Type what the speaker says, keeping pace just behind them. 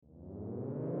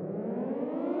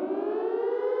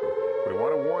We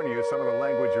want to warn you, some of the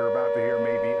language you're about to hear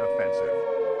may be offensive.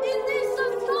 In this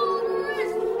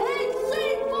adulterous and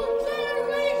sinful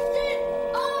generation,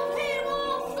 of him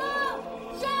also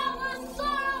shall the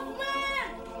Son of Man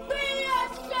be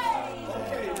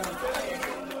ashamed.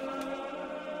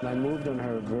 I moved on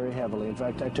her very heavily. In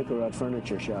fact, I took her out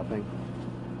furniture shopping.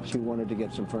 She wanted to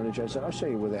get some furniture. I said, I'll show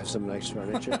you where they have some nice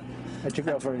furniture. I took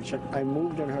her out furniture. I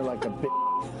moved on her like a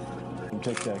bitch. And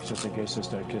Tic Tacs just in case I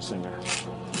start kissing her.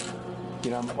 You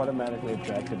know, I'm automatically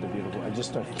attracted to beautiful. I just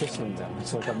start kissing them.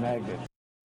 It's like a magnet.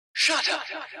 Shut up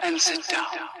and sit down.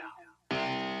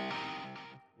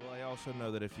 Well, I also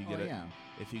know that if you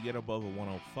get above a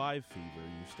 105 fever,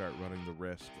 you start running the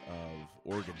risk of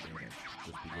organ damage,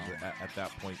 just because at that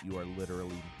point you are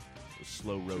literally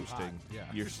slow roasting. Yeah.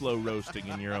 You're slow roasting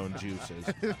in your own juices.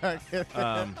 Why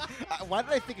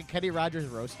did I think of Kenny Rogers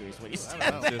roasters when you said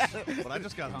But I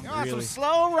just got hungry. some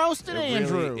slow roasted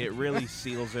Andrew. It really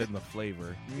seals in the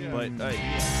flavor. Yeah. But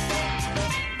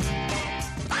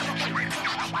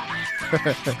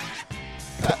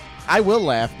I will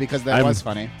laugh because that was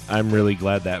funny. I'm really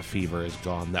glad that fever is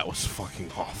gone. That was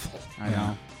fucking awful. I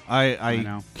know. I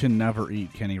know. can never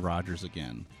eat Kenny Rogers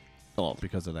again. Oh.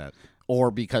 Because of that.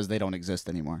 Or because they don't exist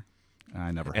anymore.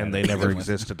 I never had And they it. never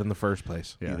existed in the first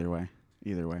place. Yeah.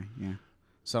 Either way, yeah.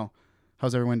 So,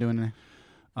 how's everyone doing today?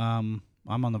 I'm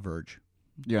on the verge.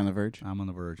 You're on the verge. I'm on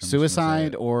the verge. I'm just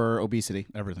Suicide gonna say or obesity? it.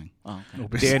 Everything. Oh,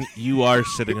 okay. Dan, you are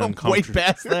sitting Way uncomfortably.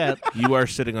 past that. You are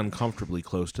sitting uncomfortably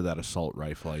close to that assault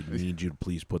rifle. I need you to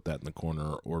please put that in the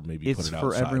corner, or maybe It's put it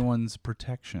for outside. everyone's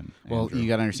protection. Well, Andrew. you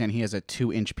got to understand, he has a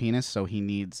 2-inch penis, so he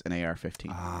needs an AR-15.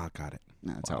 Ah, got it.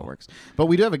 That's how it works. But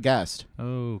we do have a guest.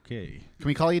 Okay. Can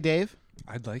we call you Dave?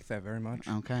 I'd like that very much.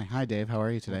 Okay. Hi, Dave. How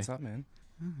are you today? What's up, man?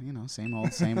 You know, same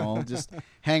old. Just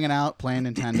hanging out, playing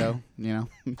Nintendo. You know.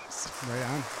 Right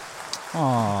on.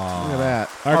 Aww. Look at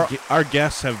that. Our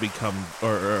guests have become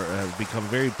have become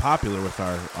very popular with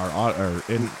our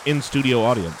in studio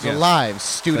audience. The live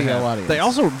studio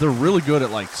audience. They're really good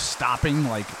at like stopping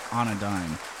like on a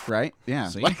dime. right? Yeah.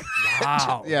 See?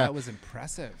 Wow. Yeah. That was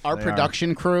impressive. Our They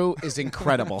production crew is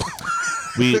incredible.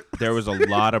 There was a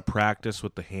lot of practice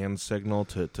with the hand signal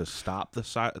to stop the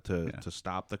to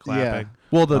stop the clapping.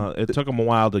 Well, it took them a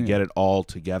while to get it all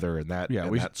together and that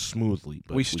smoothly.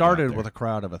 But we got started there. with a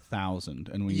crowd of 1,000,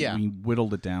 and we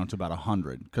whittled it down to about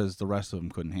 100 because the rest of them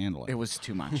couldn't handle it. It was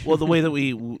too much. Well, the way that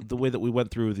we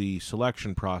went through the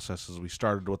selection process is we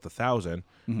started with 1,000.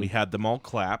 We had them all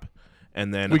clap,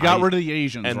 and then we got rid of the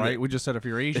Asians, and right? We just said if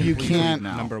you're Asian, You please can't-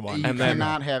 leave now. Number one. You and then-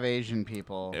 cannot have Asian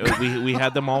people. we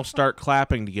had them all start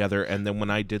clapping together, and then when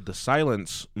I did the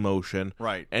silence motion,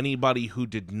 Right. anybody who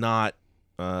did not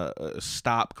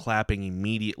stop clapping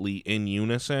immediately in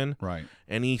unison, Right.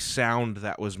 any sound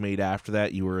that was made after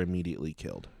that, you were immediately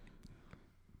killed.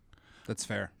 That's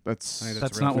fair. That's I think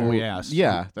That's real not fair. what we asked.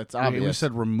 yeah, that's obvious. We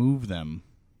said remove them.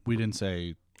 We didn't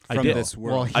say. I From did. this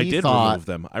world. Well, I he did thought- remove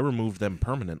them. I removed them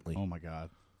permanently. Oh my god.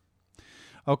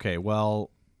 Okay, well,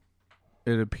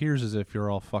 it appears as if you're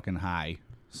all fucking high.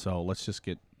 So let's just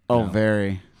get. Oh,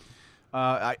 very.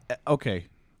 Okay.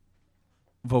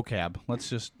 Vocab. Let's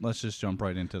just jump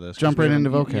right into this. Jump 'Cause we right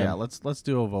into haven't- vocab. Yeah, let's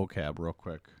do a vocab real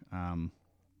quick. I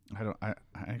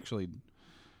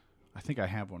think I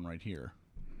have one right here.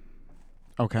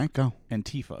 Okay, go.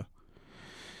 Antifa.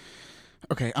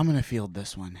 Okay, I'm going to field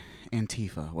this one.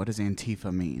 Antifa. What does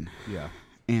Antifa mean? Yeah.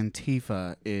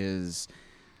 Antifa is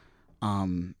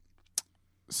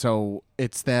so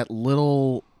it's that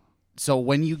little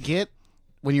when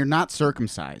you're not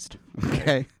circumcised,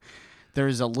 okay?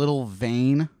 There's a little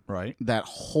vein Right. that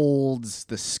holds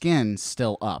the skin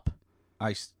still up,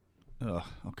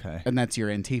 Okay. and that's your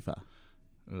Antifa.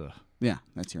 Ugh. Yeah,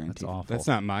 that's your Antifa. That's awful. That's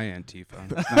not my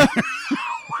Antifa.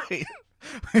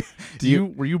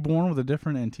 Were you born with a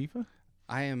different Antifa?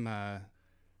 I am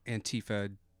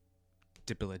Antifa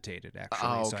debilitated, actually.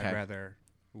 Oh, So okay. I'd rather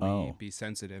we be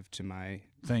sensitive to my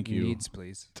Thank you. needs,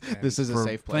 please. This is a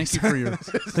safe place.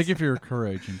 Thank you for your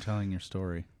courage in telling your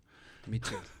story. Me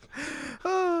too.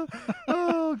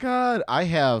 Oh God, I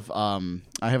have a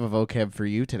vocab for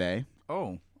you today.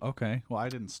 Oh, okay. Well, I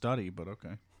didn't study, but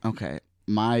okay. Okay.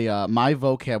 My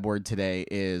vocab word today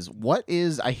is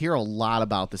I hear a lot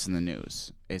about this in the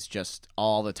news. It's just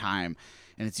all the time.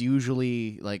 And it's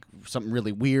usually like something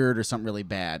really weird or something really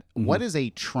bad. Mm-hmm. What is a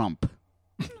Trump?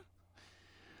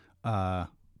 What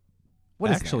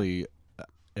is Actually,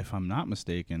 if I'm not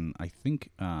mistaken, I think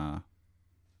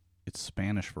it's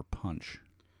Spanish for punch.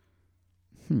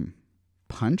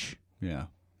 Punch? Yeah.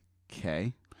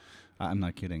 Okay. I'm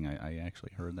not kidding. I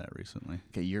actually heard that recently.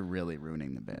 Okay, you're really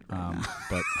ruining the bit right now.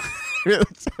 But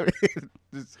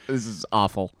This is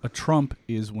awful. A Trump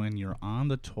is when you're on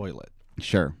the toilet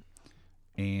Sure.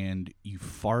 and you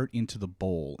fart into the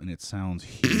bowl and it sounds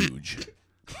huge.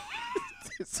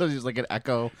 So there's like an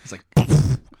echo. It's like,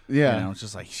 Yeah. you know, it's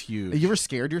just like huge. You ever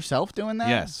scared yourself doing that?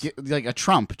 Yes. Like a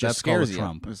Trump just That's called a scares you.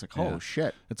 Trump. It's like, oh Yeah.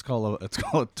 shit. It's called a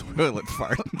toilet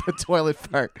fart. The toilet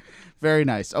fart. Very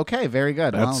nice. Okay, very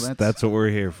good. That's what we're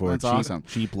here for. That's cheap, awesome.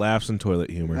 Cheap laughs and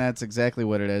toilet humor. That's exactly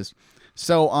what it is.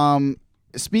 So,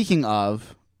 speaking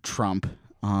of Trump,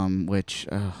 which,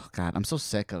 oh God, I'm so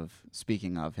sick of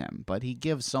speaking of him, but he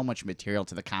gives so much material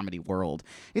to the comedy world.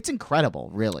 It's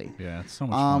incredible, really. Yeah, it's so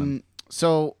much fun.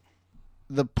 So,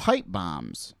 the pipe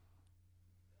bombs.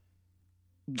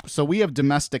 So we have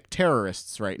domestic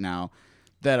terrorists right now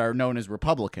that are known as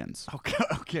Republicans.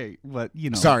 Okay, but you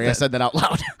know. Sorry, I said that out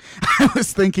loud. I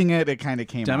was thinking it. It kind of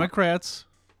came out. Democrats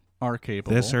are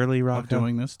capable This early, of Rocco?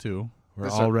 doing this too. We're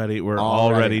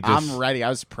already I'm ready. I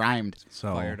was primed.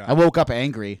 So Fired up. I woke up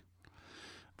angry,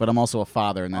 but I'm also a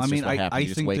father, and that's I mean, just what happens. I You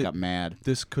just think wake that up mad.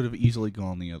 this could have easily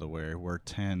gone the other way, where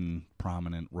 10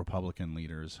 prominent Republican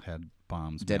leaders had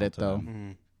bombs. Did mailed it to though?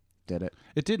 them. Did it?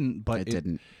 It didn't, but It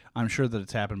didn't. I'm sure that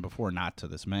it's happened before, not to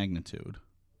this magnitude.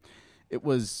 It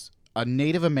was a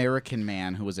Native American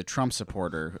man who was a Trump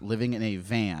supporter living in a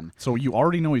van So you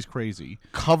already know he's crazy.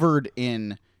 covered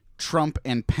in Trump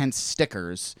and Pence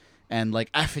stickers and like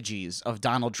effigies of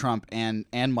Donald Trump and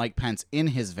Mike Pence in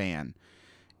his van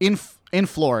in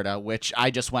Florida, which I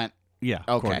just went, Yeah.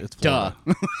 of course, okay, it's duh.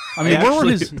 Florida. I mean, where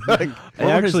were his? I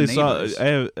actually saw. I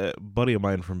have a buddy of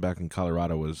mine from back in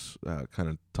Colorado was kind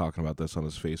of talking about this on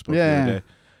his Facebook the Yeah. other day,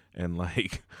 and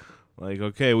like,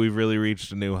 okay, we've really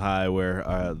reached a new high where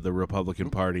the Republican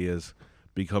Party has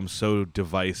become so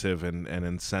divisive and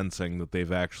incensing that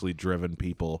they've actually driven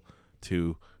people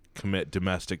to commit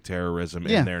domestic terrorism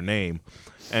Yeah. in their name,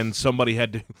 and somebody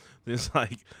had to.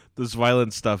 This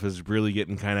violent stuff is really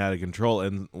getting kind of out of control,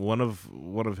 and one of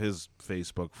his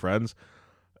Facebook friends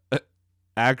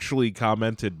actually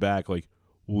commented back like,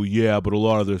 well, yeah, but a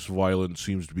lot of this violence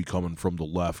seems to be coming from the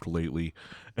left lately.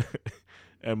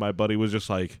 And my buddy was just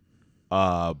like,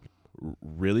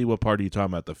 really? What part are you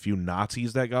talking about? The few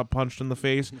Nazis that got punched in the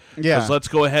face? Yeah. 'Cause let's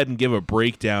go ahead and give a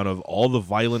breakdown of all the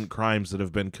violent crimes that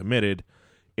have been committed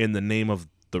in the name of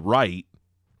the right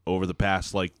over the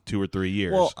past, 2 or 3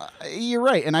 years. Well, you're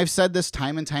right, and I've said this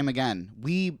time and time again.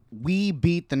 We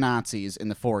beat the Nazis in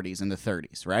the 40s and the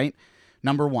 30s, right?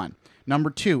 Number one. Number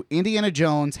two, Indiana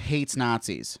Jones hates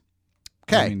Nazis.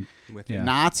 Okay. I mean, With Yeah.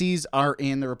 Nazis are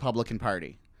in the Republican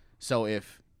Party. So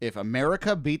if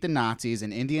America beat the Nazis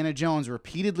and Indiana Jones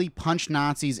repeatedly punched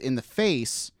Nazis in the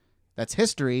face, that's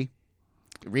history.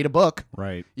 Read a book.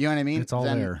 right. You know what I mean? It's all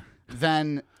there.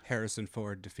 Then, Harrison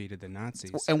Ford defeated the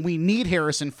Nazis. and we need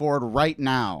Harrison Ford right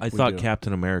now. I thought do.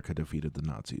 Captain America defeated the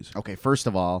Nazis. Okay, first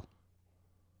of all,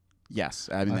 yes.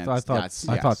 I mean, I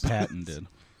thought Patton did.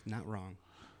 Not wrong.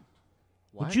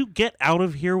 Would you get out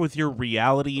of here with your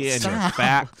reality and your Stop.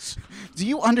 facts? Do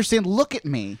you understand? Look at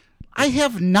me. I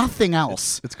have nothing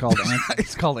else. It's called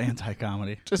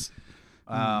anti-comedy. Just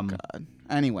God.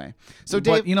 Anyway, so But,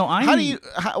 Dave, you know,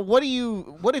 what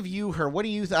have you heard? What do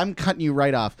you? I'm cutting you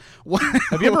right off. What,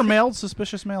 Have you ever mailed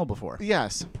suspicious mail before?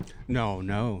 Yes. No,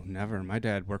 never. My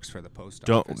dad works for the post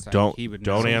Don't- office. don't- He would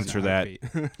don't know answer in a that.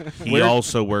 heartbeat. He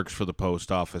also works for the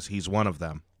post office. He's one of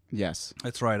them. Yes.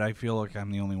 That's right. I feel like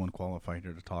I'm the only one qualified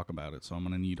here to talk about it, so I'm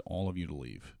going to need all of you to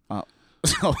leave.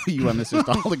 So you want Mr.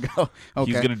 Stahl to go?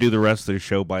 Okay. He's going to do the rest of the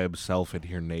show by himself in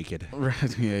here naked.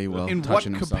 Right, yeah, he will. In what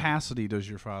touching himself. capacity does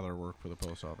your father work for the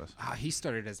post office? He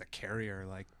started as a carrier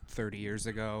 30 years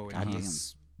ago, and God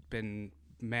he's been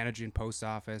managing post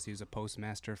office. He was a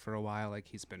postmaster for a while.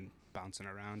 He's been bouncing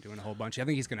around doing a whole bunch. I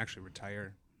think he's going to actually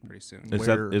retire pretty soon.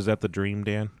 Is that the dream,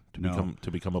 Dan? No. To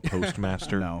become a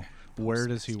postmaster? No. Where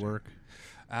does he work?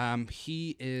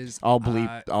 He is. I'll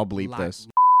bleep this.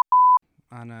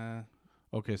 On a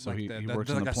Okay, so he the, works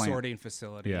the, in like the a plant. sorting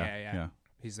facility. Yeah.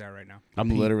 He's there right now. I'm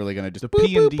literally gonna just the boop,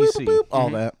 boop, boop, P&DC. boop, boop, all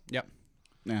Mhm. that. Yep.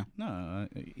 Yeah. No,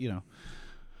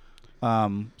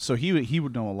 so he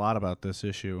would know a lot about this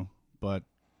issue, but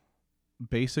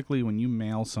basically, when you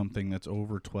mail something that's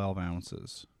over 12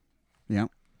 ounces, Yeah.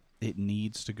 it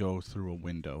needs to go through a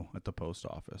window at the post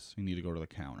office. You need to go to the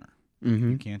counter.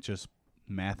 Mm-hmm. You can't just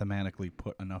mathematically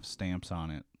put enough stamps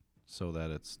on it so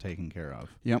that it's taken care of.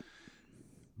 Yep.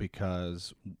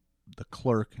 Because the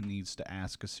clerk needs to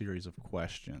ask a series of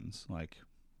questions like,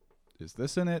 is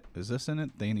this in it? Is this in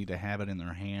it? They need to have it in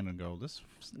their hand and go, this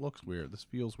looks weird. This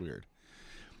feels weird.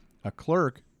 A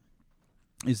clerk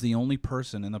is the only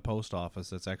person in the post office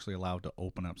that's actually allowed to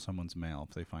open up someone's mail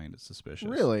if they find it suspicious.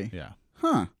 Really? Yeah.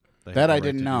 Huh. They That have I the right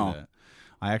didn't to do know. that.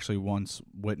 I actually once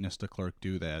witnessed a clerk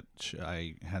do that.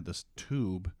 I had this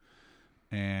tube,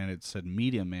 and it said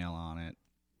media mail on it,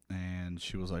 and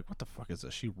she was like, "What the fuck is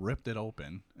this?" She ripped it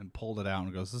open and pulled it out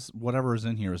and goes, "This whatever is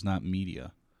in here is not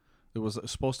media." It was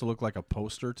supposed to look like a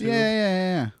poster too.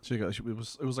 Yeah. She goes, it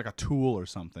was like a tool or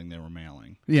something they were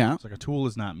mailing. Yeah. It's like a tool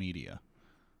is not media,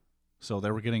 so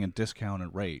they were getting a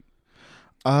discounted rate.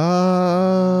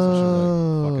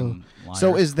 Oh. Fucking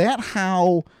So liars. is that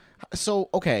how? So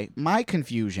okay, my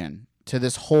confusion to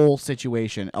this whole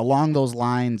situation along those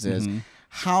lines is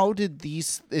how did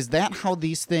these? Is that how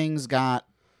these things got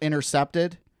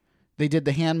intercepted? They did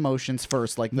the hand motions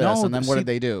first, like this, No, and then what see- did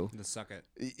they do? The suck it.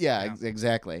 Yeah,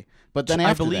 exactly. But then I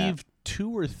after believe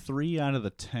 2 or 3 out of the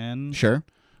 10 that, sure.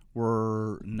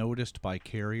 were noticed by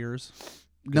carriers.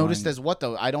 Noticed going- as what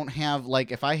though? I don't have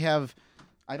like if I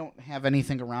don't have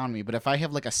anything around me, but if I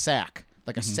have like a sack,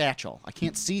 like a satchel, I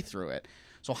can't see through it.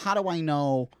 So how do I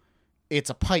know it's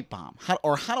a pipe bomb? How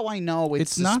do I know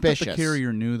it's not that suspicious? the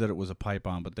carrier knew that it was a pipe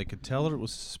bomb, but they could tell that it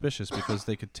was suspicious because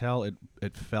they could tell it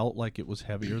felt like it was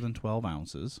heavier than 12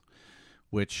 ounces,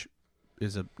 which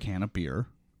is a can of beer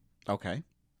Okay.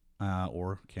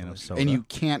 or can of soda. And you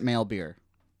can't mail beer.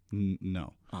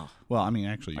 No. Oh. Well, I mean,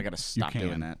 actually, I got to you stop can.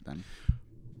 doing that then.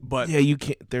 But Yeah, you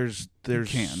can't. There's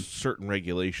can. certain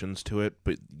regulations to it,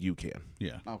 but you can.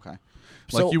 yeah, Okay. like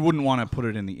So you wouldn't want to put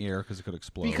it in the air because it could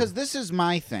explode. because this is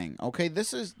my thing, okay?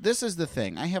 This is the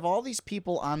thing. I have all these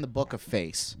people on the Book of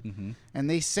Face, and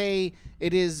they say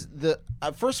it is the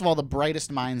first of all the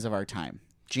brightest minds of our time: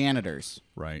 janitors,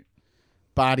 right.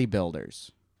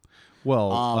 bodybuilders,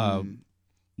 Well,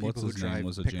 People what's who his name drive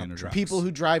was a pickup janitor. trucks. people who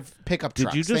drive pickup Did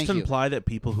trucks. you just Thank imply that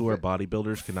people who are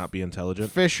bodybuilders cannot be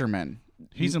intelligent? Fishermen.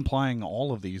 He's implying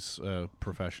all of these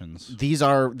professions. These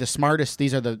are the smartest.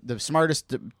 These are the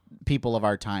smartest people of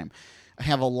our time. I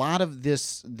have a lot of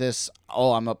this.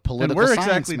 Oh, I'm a And political where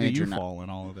science exactly do major you now. fall in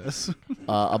all of this?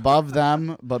 Above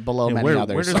them, but below Yeah, many where,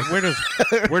 others.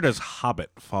 where does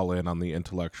Hobbit fall in on the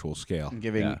intellectual scale? I'm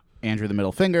giving Yeah. Andrew the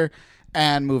middle finger.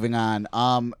 And moving on.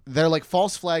 They're like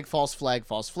false flag, false flag,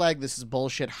 false flag. This is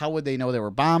bullshit. How would they know there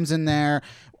were bombs in there?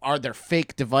 Are there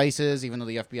fake devices? Even though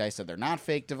the FBI said they're not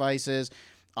fake devices.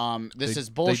 This They- is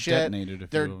they bullshit. detonated a few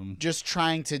They're of 'em. just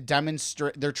trying to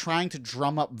demonstrate. They're trying to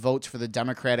drum up votes for the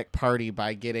Democratic Party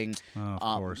by getting, Of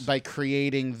course. by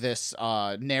creating this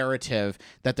narrative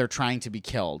that they're trying to be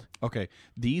killed. Okay,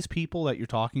 these people that you're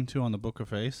talking to on the Book of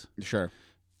Face, Sure.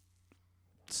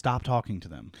 stop talking to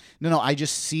them. No. I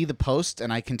just see the post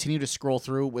and I continue to scroll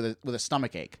through with a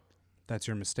stomach ache. That's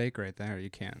your mistake right there. You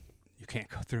can't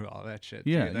go through all that shit.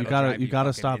 Yeah, dude. you That'll gotta- drive you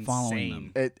gotta fucking stop following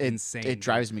insane. them. Insane. It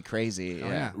drives me crazy. Oh,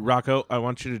 yeah. yeah. Rocco, I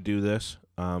want you to do this.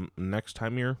 Next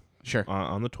time you're Sure.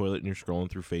 on the toilet and you're scrolling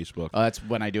through Facebook. That's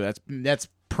when I do. That's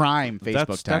prime Facebook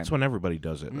that's time. when everybody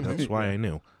does it. That's why I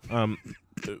knew.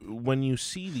 When you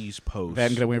see these posts,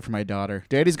 I'm gonna wait for my daughter.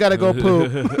 Daddy's got to go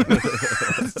poop.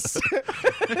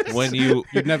 when you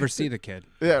You'd never see the kid.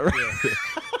 yeah, right.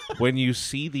 when you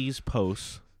see these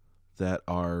posts that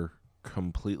are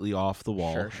completely off the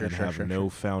wall Sure, and have no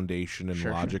foundation in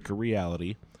logic or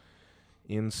reality,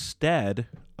 instead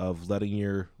of letting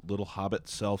your little hobbit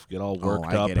self get all worked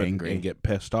I up get and angry. get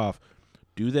pissed off,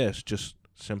 do this. Just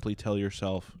simply tell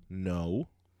yourself no,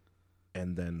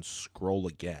 and then scroll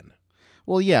again.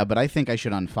 Well, yeah, but I think I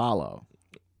should unfollow.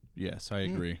 Yes, I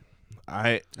agree.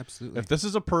 Absolutely. If this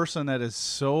is a person that is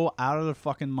so out of their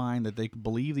fucking mind that they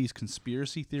believe these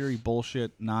conspiracy theory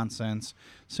bullshit nonsense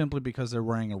simply because they're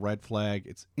wearing a red flag,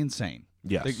 it's insane.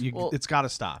 Yes. It's got to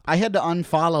stop. I had to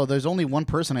unfollow. There's only one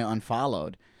person I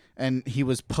unfollowed, and he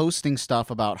was posting stuff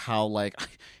about how like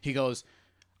he goes,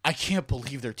 I can't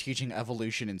believe they're teaching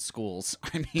evolution in schools.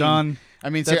 I mean, Done. I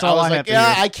mean, That's I all was I like, have to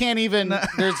yeah, hear. I can't even.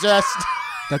 There's just.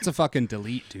 That's a fucking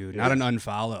delete, dude. Not an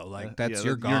unfollow. Like that's yeah, you're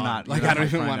you're gone. not- Like you're I not don't my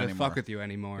even friend want to anymore. fuck with you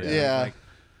anymore. Yeah. Like,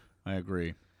 I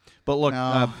agree. But look,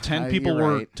 No, 10 you're people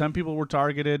were right. 10 people were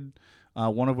targeted.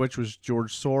 One of which was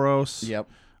George Soros. Yep.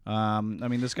 I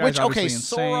mean, this guy's Which obviously okay,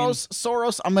 insane.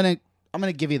 Soros. I'm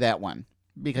gonna give you that one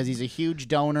because he's a huge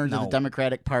donor to the No.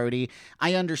 Democratic Party.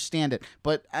 I understand it,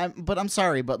 but I'm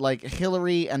sorry, but like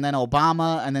Hillary and then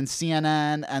Obama and then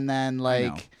CNN and then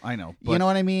like I know. you know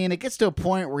what I mean? It gets to a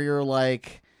point where you're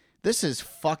like, this is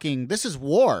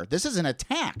war. This is an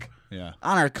attack Yeah.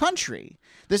 on our country.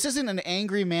 This isn't an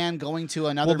angry man going to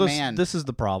another Well, man. this is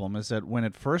the problem: is that when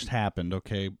it first happened,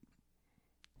 okay,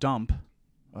 Dump,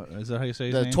 is that how you say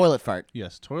his the name? toilet fart.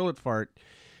 Yes, Toilet Fart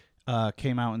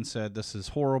came out and said, this is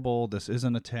horrible, this is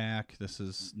an attack, this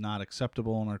is not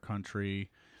acceptable in our country.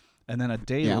 And then a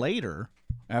day Yeah. later,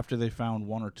 after they found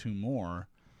one or two more,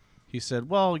 He said,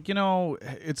 "Well, you know,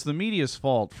 it's the media's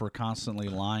fault for constantly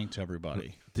lying to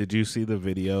everybody." Did you see the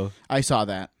video? I saw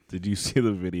that. Did you see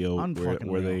the video where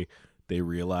Unfucking real. they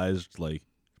realized, like,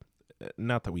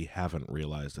 not that we haven't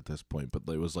realized at this point, but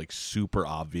it was like super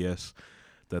obvious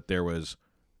that there was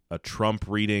a Trump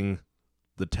reading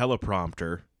the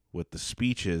teleprompter with the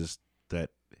speeches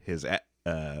that his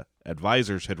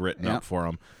advisors had written Yep. up for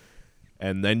him.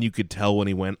 And then you could tell when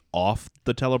he went off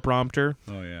the teleprompter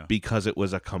Oh yeah. because it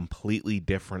was a completely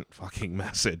different fucking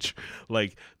message.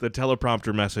 Like, the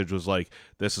teleprompter message was like,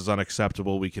 this is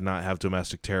unacceptable. We cannot have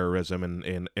domestic terrorism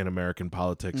in American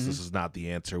politics. This is not the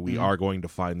answer. We are going to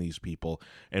find these people,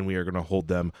 and we are going to hold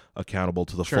them accountable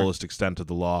to the fullest extent of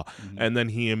the law. And then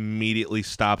he immediately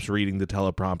stops reading the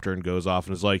teleprompter and goes off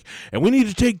and is like, and we need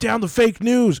to take down the fake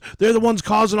news. They're the ones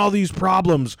causing all these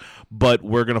problems, but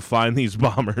we're going to find these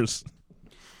bombers.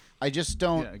 I just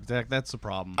don't. Yeah, exactly. That's the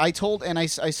problem. I told, and I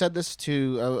said this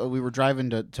to, we were driving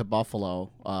to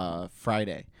Buffalo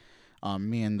Friday,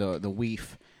 me and the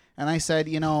Weef, and I said,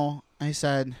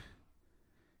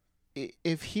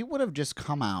 if he would have just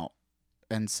come out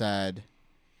and said,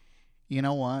 you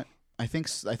know what, I think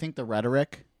the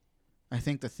rhetoric, I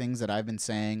think the things that I've been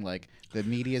saying, like the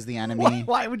media is the enemy.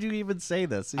 Why would you even say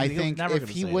this? I think if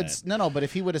he would but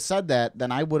if he would have said that,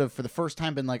 then I would have for the first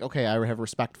time been like, okay, I have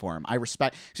respect for him. I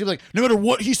respect. She'd be like, no matter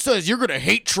what he says, you're gonna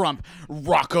hate Trump,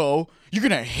 Rocco. You're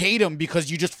gonna hate him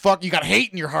because you got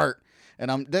hate in your heart.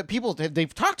 And that people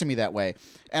they've talked to me that way,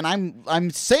 and I'm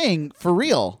saying for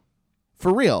real.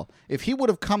 If he would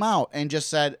have come out and just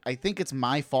said, I think it's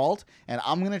my fault, and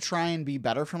I'm gonna try and be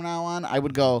better from now on, I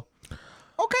would go,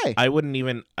 okay. I wouldn't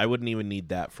even need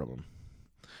that from him.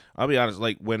 I'll be honest,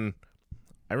 like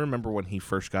I remember when he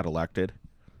first got elected,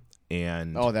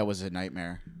 and Oh, that was a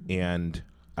nightmare. and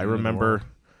I remember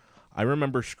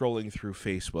scrolling through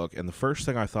Facebook, and the first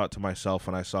thing I thought to myself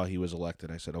when I saw he was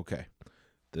elected, I said, okay,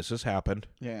 this has happened.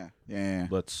 Yeah.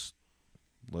 Let's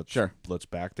Sure. let's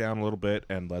back down a little bit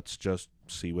and let's just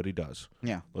see what he does.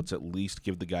 Yeah. Let's at least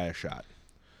give the guy a shot.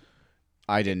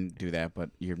 I didn't do that,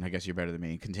 but I guess you're better than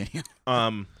me. Continue.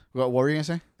 Um, What were you gonna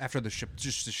say? After just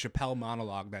the Chappelle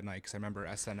monologue that night, because I remember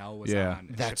SNL was Yeah. on.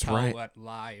 And That's Chappelle right. went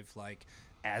live like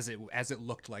as it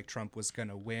looked like Trump was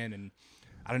gonna win, and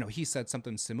I don't know. He said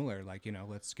something similar, like,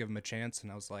 let's give him a chance.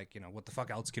 And I was like, what the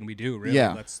fuck else can we do? Really?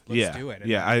 Yeah. Let's yeah, do it.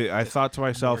 And yeah. I thought to more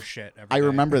myself, shit every I day.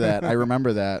 remember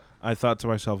that. I thought to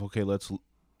myself, okay,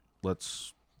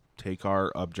 let's take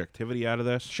our objectivity out of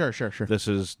this. Sure. This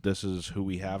is who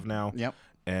we have now. Yep.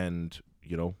 And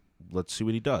let's see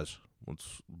what he does.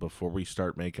 Before we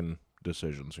start making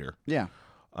decisions here. Yeah.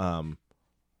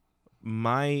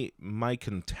 My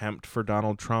contempt for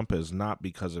Donald Trump is not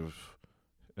because of,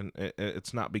 and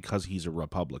it's not because he's a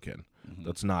Republican. Mm-hmm.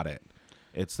 That's not it.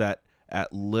 It's that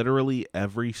at literally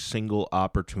every single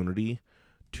opportunity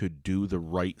to do the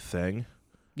right thing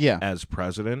Yeah. as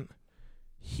president,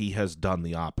 he has done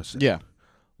the opposite. Yeah.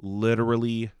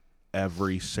 Literally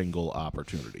every single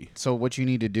opportunity. So what you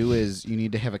need to do is you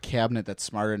need to have a cabinet that's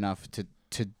smart enough to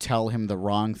tell him the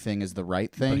wrong thing is the right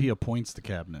But thing, he appoints the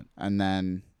cabinet. and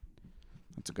then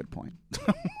that's a good point.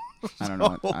 I don't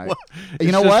know. It's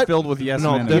You know just what? Filled with yes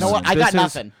No, men. this- You know what? I this got is-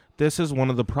 nothing. This is one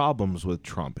of the problems with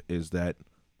Trump is that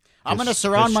I'm going to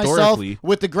surround myself historically-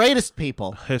 with the greatest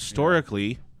people.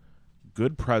 historically,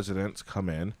 good presidents come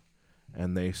in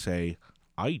and they say,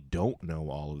 I don't know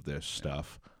all of this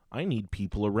stuff. I need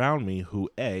people around me who,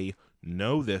 A,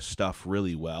 know this stuff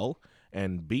really well,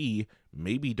 and B,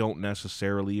 maybe don't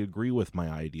necessarily agree with my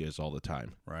ideas all the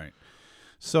time. Right.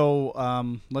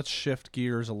 So let's shift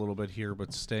gears a little bit here,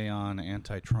 but stay on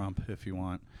anti-Trump if you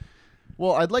want.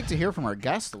 Well, I'd like to hear from our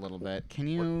guest a little bit. Can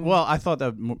you? Well, I thought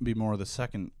that would be more of the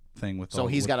second thing with. so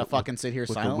he's got to fucking sit here with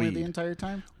the silently the weed. entire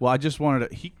time. Well, I just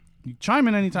wanted to. You chime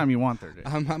in anytime you want there, Dave.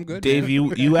 I'm good. Dave,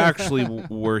 man. you actually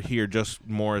were here just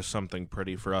more as something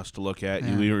pretty for us to look at.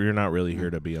 Yeah. You're not really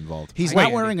here to be involved. He's I not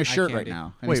candy. wearing a I shirt right candy.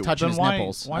 now, and Wait, he's touching then his why-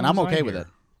 nipples, why and I'm was I okay with here? it.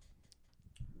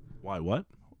 Why, what?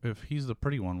 If he's the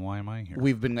pretty one, why am I here?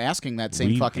 We've been asking that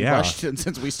same fucking yeah. question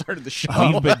since we started the show.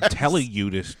 We've been telling you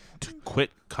to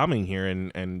quit coming here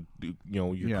and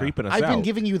you're Yeah. creeping us I've out. been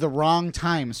giving you the wrong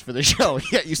times for the show,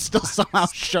 yet you still somehow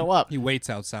show up. He waits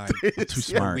outside Too for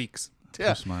smart. weeks.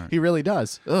 Yeah, smart. he really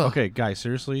does. Ugh. Okay, guys,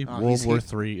 seriously, Oh, World he's-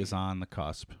 War III is on the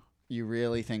cusp. You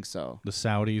really think so? The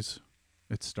Saudis,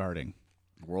 it's starting.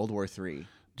 World War III.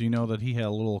 Do you know that he had a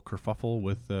little kerfuffle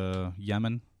with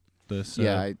Yemen, this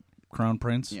Yeah, crown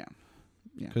prince? yeah.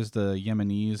 Because the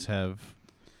Yemenis have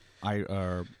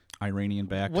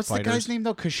Iranian-backed What's fighters. the guy's name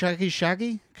though?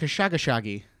 Khashoggi?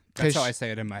 That's how I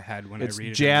say it in my head when It's I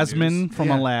read it. Jasmine in the news. from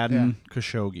Yeah, Aladdin,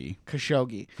 Khashoggi.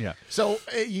 Khashoggi. Yeah. So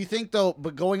you think though,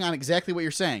 but going on exactly what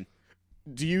you're saying,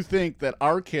 do you think that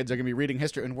our kids are going to be reading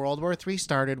history? And World War III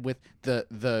started with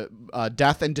the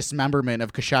death and dismemberment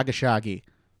of Khashoggi.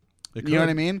 It You know what I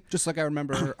could. mean? Just like I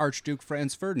remember Archduke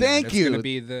Franz Ferdinand. Thank it's you. going to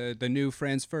be the new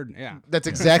Franz Ferdinand. Yeah. That's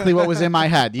exactly what was in my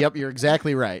head. Yep, you're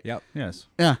exactly right. Yep. Yes.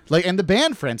 Yeah, like and the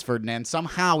band Franz Ferdinand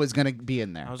somehow is going to be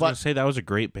in there. I was But going to say that was a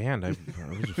great band. I was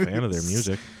a fan of their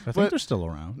music. I think they're still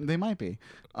around. they might be.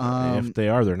 If they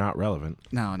are, they're not relevant.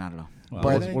 No, not at all. Well,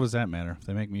 But what does that matter? If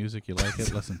they make music, you like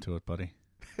it, listen to it, buddy.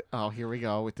 oh, here we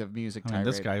go with the music. I mean,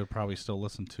 this tirade. guy would probably still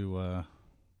listen to.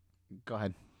 Go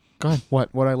ahead. Go ahead.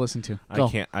 What I listen to? Go.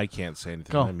 I can't say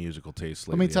anything. Go. My musical taste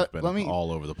Let me lately tell- has been let me-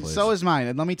 all over the place. So is mine.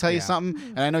 And let me tell you Yeah. something.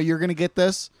 And I know you're going to get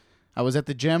this. I was at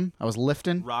the gym. I was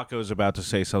lifting. Rocco's about to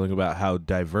say something about how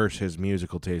diverse his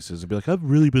musical taste is. And be like, I've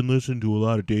really been listening to a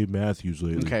lot of Dave Matthews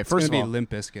lately. Okay, It's first going of to all, be Limp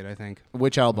Bizkit, I think.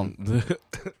 which album?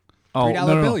 Oh, $3 no,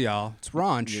 no, bill, no. y'all. It's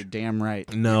raunch. You're damn right.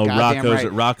 No, You're goddamn Rocco's-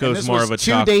 right. Rocco's And this more was of a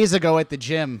 2 choc- days ago at the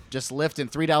gym, just lifting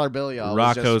 $3 bill, y'all. Was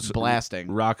Rocco's just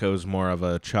blasting. Rocco's more of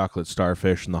a chocolate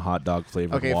starfish and the hot dog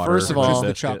flavored Okay, water. first of Which all- is the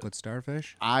biscuit. chocolate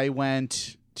starfish. I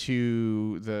went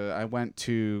to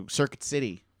Circuit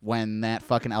City when that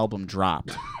fucking album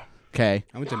dropped. Okay.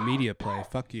 I went to Media Play.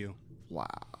 Fuck you. Wow.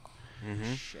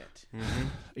 Shit.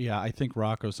 Yeah, I think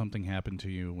Rocco, something happened to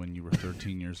you when you were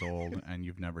 13 years old, and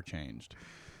you've never changed.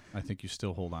 I think you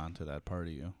still hold on to that part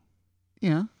of you.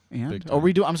 Yeah. And Big are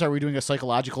we do? I'm sorry. We're doing a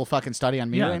psychological fucking study on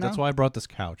me Yeah, right that's now. why I brought this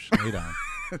couch. Lay down.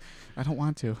 I don't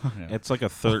want to. Yeah. It's like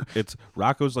it's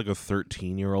Rocco's like a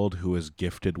 13-year-old who is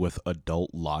gifted with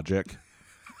adult logic.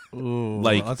 Ooh,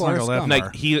 Like- let's not go that far.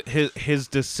 Like his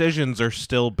decisions are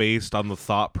still based on the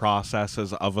thought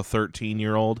processes of a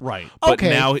 13-year-old. Right. But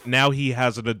Okay. now he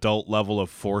has an adult level of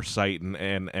foresight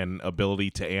and ability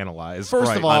to analyze.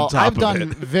 First of on all, top I've of done it.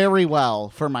 very well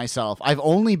for myself. I've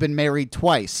only been married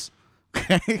twice.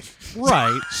 Okay.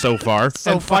 Right. so far.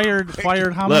 And fired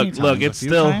how many Look, times? look, A it's few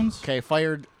still- times? Okay.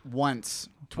 Fired once,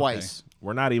 twice,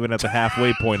 We're not even at the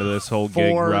halfway point of this whole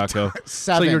gig, 4, Rocco.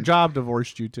 7, So your job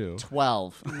divorced you too.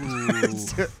 12.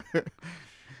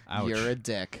 Ouch. You're a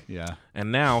dick. Yeah.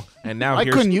 And now Why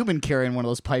here's couldn't you been carrying one of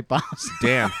those pipe bombs?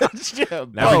 damn. Yeah,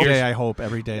 Now Every here's- day I hope.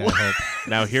 Every day I hope.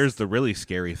 Now here's the really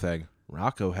scary thing.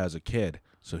 Rocco has a kid,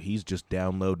 so he's just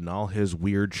downloading all his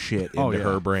weird shit into Oh, yeah.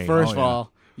 her brain. First Oh, of yeah.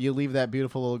 all, you leave that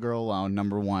beautiful little girl alone.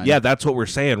 Number one. Yeah, that's what we're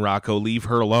saying, Rocco. Leave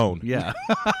her alone. Yeah.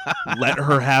 Let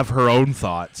her have her own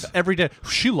thoughts. Every day.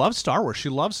 She loves Star Wars. She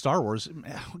loves Star Wars.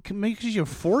 Makes you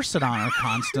force it on her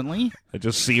constantly. I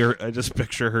just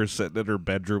picture her sitting in her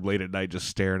bedroom late at night just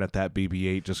staring at that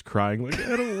BB-8 just crying like,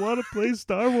 I don't want to play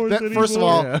Star Wars That, anymore. first of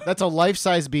all, that's a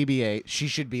life-size BB-8. She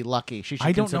should be lucky. She should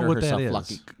I don't know consider what that herself is.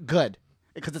 lucky. Good,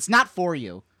 because it's not for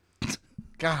you.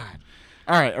 God.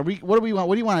 All right. What do we want?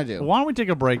 What do you want to do? Why don't we take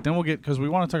a break? Then we'll get because we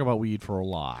want to talk about weed for a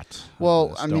lot. Well,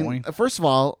 This, I don't mean, we? first of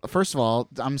all,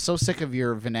 I'm so sick of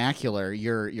your vernacular,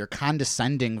 your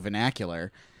condescending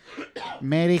vernacular.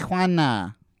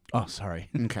 Marijuana. Oh, sorry.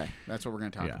 Okay, that's what we're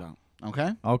gonna talk Yeah. about.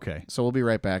 Okay, Okay. so we'll be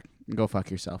right back. Go fuck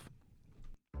yourself.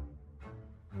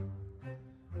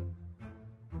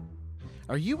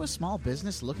 Are you a small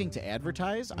business looking to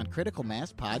advertise on Critical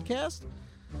Mass Podcast?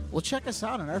 Well, check us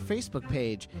out on our Facebook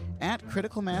page at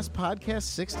Critical Mass Podcast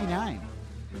 69.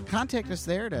 Contact us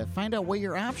there to find out what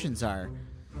your options are.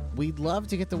 We'd love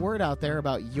to get the word out there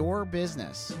about your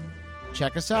business.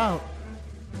 Check us out.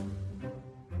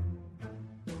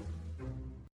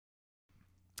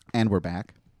 And we're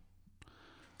back.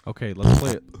 Okay, let's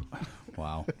play it.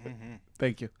 Wow.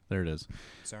 Thank you. There it is.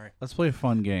 Sorry. Let's play a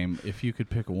fun game. If you could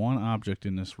pick one object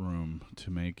in this room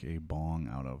to make a bong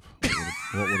out of,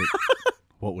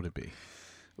 what would it be?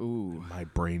 Ooh. My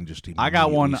brain just I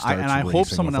got one, immediately and starts I hope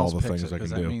racing someone with all else the picks things it I can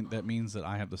because do. that means that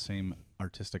I have the same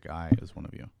artistic eye as one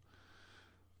of you.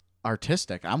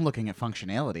 Artistic. I'm looking at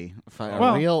functionality.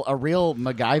 Well- A real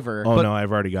MacGyver. Oh no,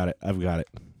 I've already got it. I've got it.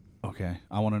 Okay,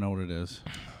 I want to know what it is.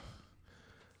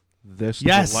 This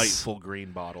Yes! delightful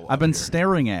green bottle. I've up been here.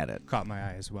 staring at it. Caught my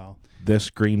eye as well. This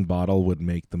green bottle would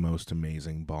make the most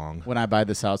amazing bong. When I buy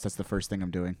this house, that's the first thing I'm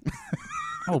doing.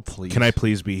 Oh, please. Can I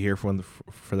please be here for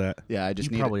that? Yeah, I just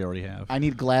You need probably already have. I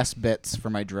need glass bits for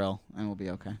my drill, and we'll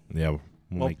be okay. Yeah, we'll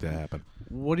Well, make that happen.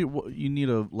 What you need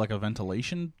a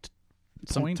ventilation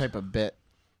Some point? type of bit.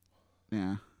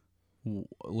 Yeah,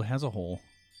 It has a hole.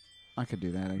 I could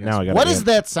do that, I guess. Now I gotta What is get-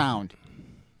 that sound?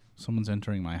 Someone's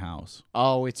entering my house.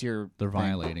 Oh, it's your They're thing.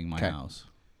 violating my Okay. house.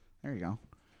 There you go.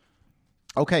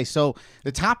 Okay, so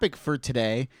the topic for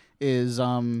today is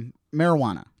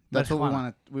marijuana. That's what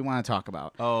Marijuana. we want to talk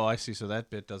about. Oh, I see. So that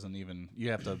bit doesn't even.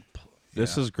 You have to.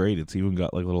 This is great. It's even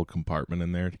got like a little compartment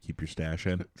in there to keep your stash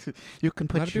in. You can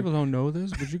A lot put of people don't know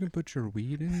this, but you can put your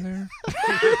weed in there.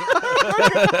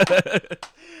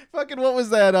 fucking what was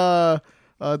that?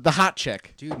 The hot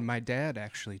chick. Dude, my dad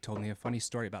actually told me a funny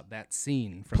story about that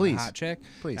scene from Please. The Hot Chick.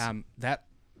 Please.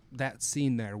 That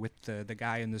scene there with the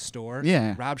guy in the store.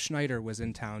 Yeah. Rob Schneider was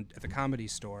in town at the Comedy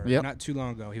Store Yep. not too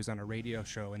long ago. He was on a radio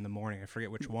show in the morning. I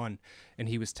forget which one. And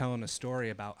he was telling a story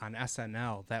about on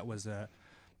SNL that was a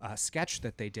sketch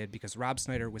that they did because Rob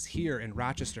Schneider was here in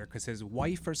Rochester because his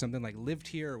wife or something like lived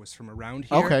here or was from around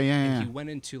here. Okay, yeah, And yeah. he went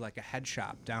into like a head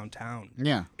shop downtown.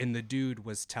 Yeah. And the dude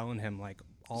was telling him like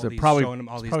all So these, probably, showing him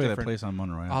all it's these probably different that place on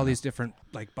Monroe. all these different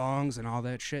like bongs and all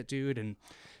that shit, dude. And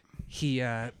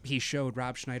he showed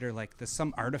Rob Schneider like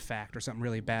some artifact or something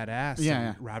really badass. Yeah, and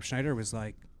yeah. Rob Schneider was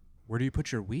like, "Where do you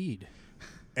put your weed?"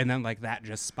 And then like that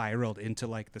just spiraled into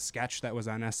like the sketch that was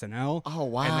on SNL. Oh,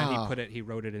 And then wow. he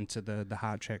wrote it into the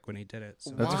Hot Chick when he did it.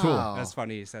 So That's cool. That's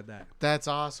funny he said that. That's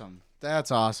awesome.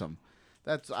 That's awesome.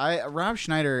 Rob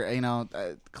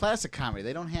Schneider, classic comedy.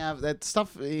 They don't have that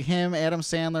stuff. Him, Adam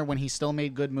Sandler, when he still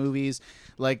made good movies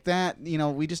like that.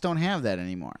 We just don't have that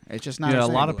anymore. It's just not. Yeah, the a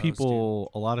same. lot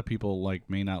of people like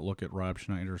may not look at Rob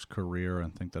Schneider's career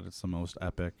and think that it's the most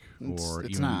epic or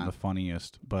It's even not. the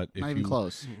funniest. But if Not even you,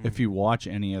 close. If you watch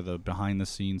any of the behind the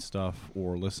scenes stuff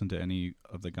or listen to any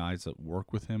of the guys that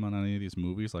work with him on any of these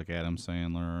movies, like Adam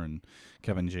Sandler and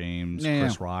Kevin James, Yeah,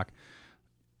 Chris yeah. Rock,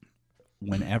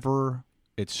 whenever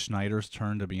it's Schneider's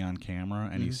turn to be on camera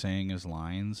and he's saying his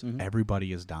lines,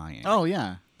 everybody is dying. Mm-hmm. Oh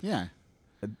yeah, yeah.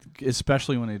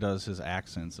 Especially when he does his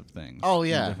accents of things. Oh,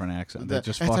 yeah. Different accents. The- They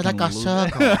just it's fucking like a lose it.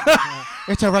 circle.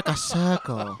 It's like a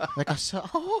circle. Like a circle.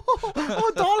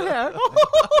 Oh, doll hair.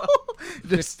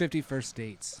 Just 51st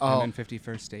Dates. Oh. I'm in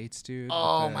 51st Dates, dude. with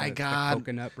Oh, the- my the God.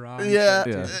 coconut bra. and Yeah.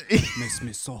 shit, dude. Makes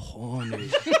me so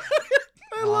horny.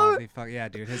 I love it. Yeah,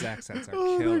 dude. His accents are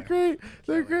Oh, killer. they're great.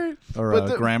 They're great. Or But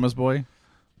the- Grandma's Boy.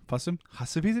 Passim?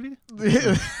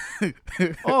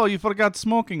 Oh, you forgot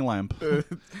smoking lamp.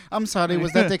 I'm sorry,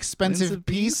 was that the expensive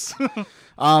piece?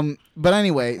 But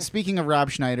anyway, speaking of Rob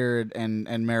Schneider and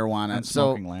marijuana, And so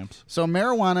smoking lamps. so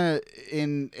marijuana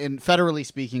in federally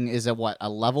speaking is a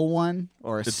level 1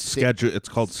 or a It's schedule. It's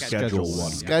called Schedule Schedule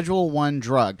 1. Schedule 1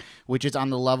 drug, which is on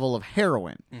the level of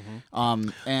heroin.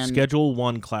 And Schedule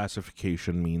 1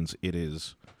 classification means it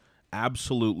is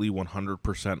absolutely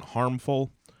 100%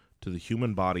 harmful to the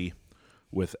human body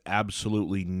with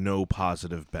absolutely no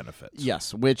positive benefits.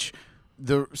 yes, which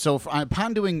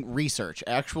upon doing research,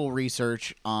 actual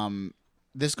research,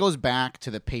 this goes back to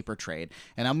the paper trade,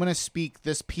 and I'm going to speak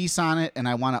this piece on it, and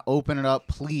I want to open it up.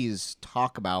 Please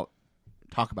talk about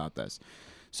this.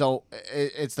 So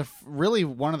it's really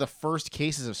one of the first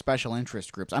cases of special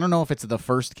interest groups. I don't know if it's the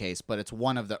first case, but it's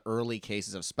one of the early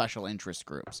cases of special interest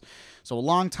groups. So a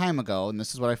long time ago, and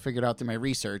this is what I figured out through my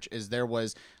research, is there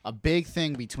was a big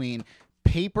thing between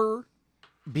paper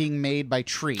being made by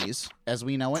trees, as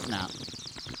we know it now.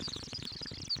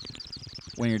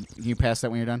 Can you pass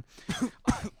that when you're done?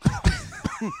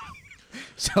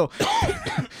 So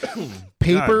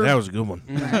paper. God, that was a good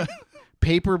one.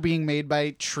 Paper being made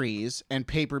by trees and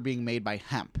paper being made by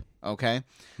hemp. Okay,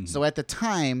 so at the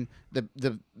time,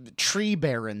 the tree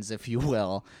barons, if you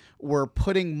will, were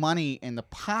putting money in the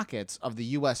pockets of the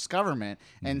U.S. government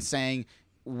and saying,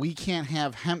 "We can't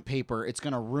have hemp paper; it's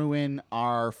going to ruin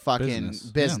our fucking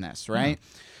business, right?"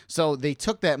 So they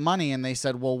took that money and they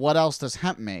said, "Well, what else does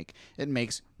hemp make? It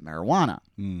makes marijuana."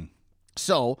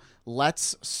 So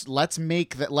let's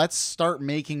start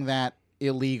making that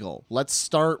illegal. Let's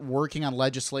start working on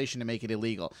legislation to make it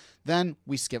illegal. Then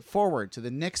we skip forward to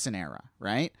the Nixon era,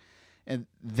 right? And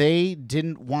they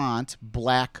didn't want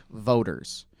black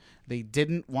voters. They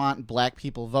didn't want black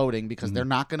people voting because they're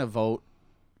not going to vote,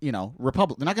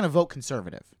 Republican. They're not going to vote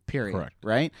conservative. Period. Correct.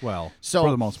 Right? Well, So-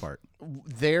 for the most part.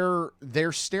 Their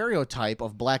stereotype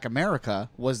of black America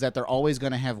was that they're always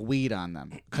going to have weed on them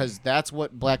because that's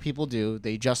what black people do.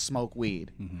 They just smoke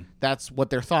weed. That's what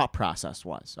their thought process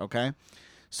was. Okay,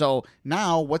 so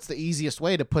now what's the easiest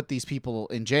way to put these people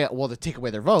in jail? Well, to take away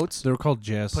their votes. They're called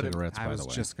jazz cigarettes, I by was the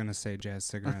way. just gonna say jazz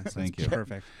cigarettes. Thank That's you.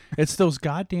 Perfect. It's those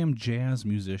goddamn jazz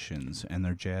musicians and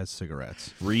their jazz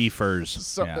cigarettes. Reefers.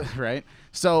 So, Yeah. right.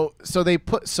 So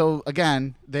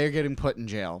again, they're getting put in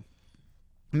jail.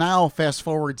 Now, fast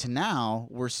forward to now,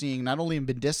 we're seeing not only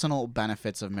medicinal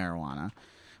benefits of marijuana,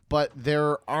 but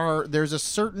there's a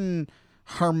certain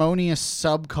harmonious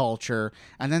subculture,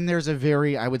 and then there's a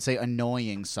very, I would say,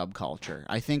 annoying subculture.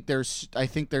 I think there's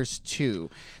two.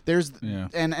 There's Yeah.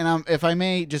 and if I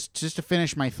may just to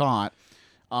finish my thought,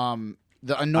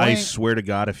 The I annoying. swear to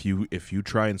God, if you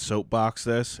try and soapbox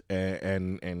this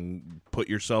and put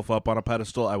yourself up on a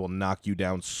pedestal, I will knock you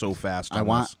down so fast.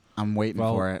 I'm waiting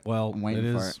for it. Well, I'm waiting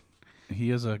it for is.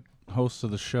 He is a host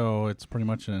of the show. It's pretty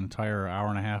much an entire hour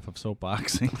and a half of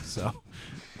soapboxing.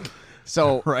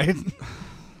 So right.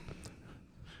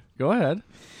 Go ahead.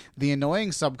 the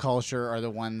annoying subculture are the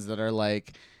ones that are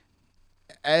like,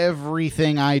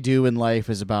 everything I do in life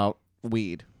is about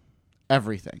weed.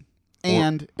 Everything.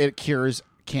 And it cures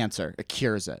cancer. It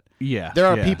cures it. Yeah. There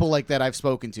are yeah. people like that I've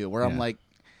spoken to where I'm Yeah. like,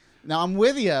 now I'm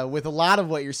with you with a lot of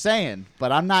what you're saying,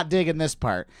 but I'm not digging this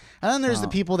part. And then there's the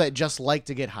people that just like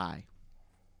to get high.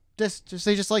 They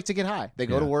just like to get high. They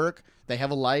go to work, they have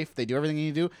a life, they do everything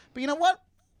you do. But you know what?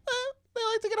 They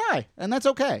like to get high, and that's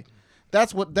okay.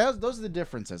 Those are the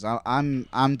differences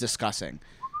I'm discussing.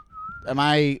 Am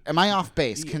I off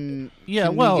base? Can we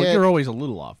you're always a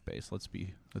little off base. Let's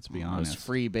be I was honest.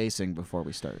 free basing before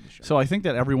we started the show. So I think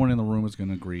that everyone in the room is going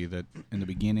to agree that in the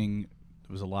beginning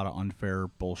there was a lot of unfair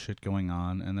bullshit going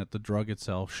on, and that the drug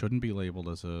itself shouldn't be labeled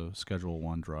as a Schedule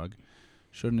 1 drug,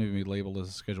 shouldn't even be labeled as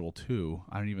a Schedule 2.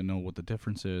 I don't even know what the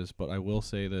difference is, but I will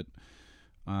say that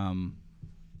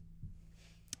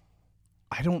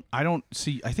I don't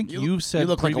see. I think you've said you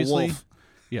look previously, like a wolf.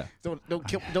 Yeah.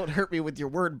 Don't hurt me with your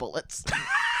word bullets.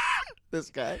 This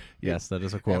guy. Yes, that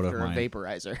is a quote After of a mine.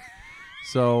 vaporizer.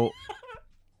 So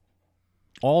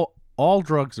all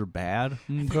drugs are bad.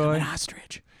 I'm Okay? an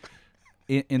ostrich.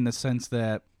 In the sense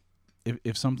that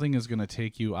if something is going to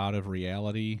take you out of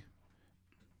reality,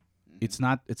 it's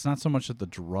not so much that the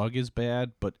drug is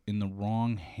bad, but in the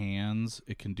wrong hands,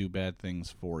 it can do bad things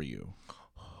for you.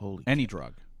 Holy Any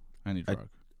drug. I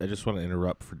just want to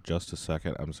interrupt for just a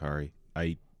second. I'm sorry.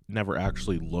 I never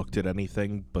actually looked at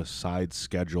anything besides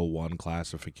Schedule 1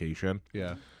 classification.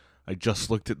 Yeah. I just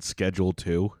looked at Schedule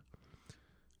 2.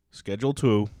 Schedule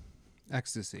 2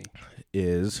 Ecstasy.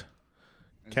 is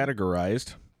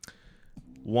categorized.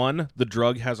 1, the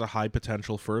drug has a high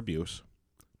potential for abuse.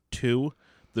 2,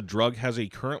 the drug has a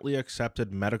currently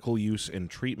accepted medical use and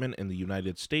treatment in the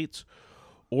United States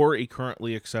or a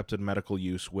currently accepted medical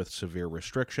use with severe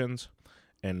restrictions.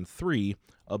 And 3,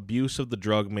 abuse of the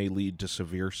drug may lead to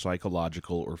severe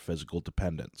psychological or physical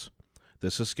dependence.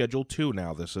 This is Schedule 2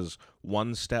 now. This is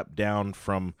one step down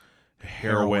from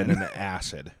heroin and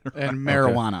acid. And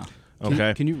marijuana.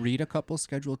 Okay. Can you read a couple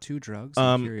Schedule 2 drugs?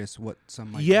 I'm curious what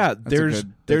some might Yeah, be. there's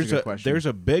good question. there's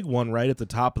a big one right at the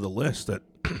top of the list that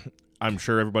I'm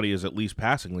sure everybody is at least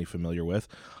passingly familiar with.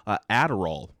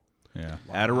 Adderall. Yeah.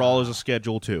 Adderall is a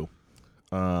Schedule 2.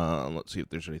 Let's see if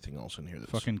there's anything else in here.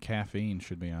 That's Fucking caffeine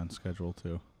should be on Schedule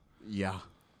 2. Yeah.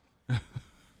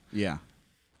 Yeah.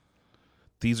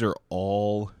 These are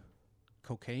all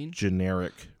Cocaine?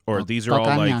 generic, or Well, these are all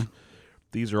fuck on like ya.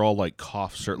 these are all like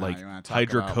cough syrup, Now like you wanna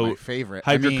talk about my favorite.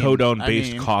 hydrocodone-based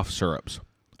I mean, cough syrups.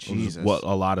 Jesus. Is what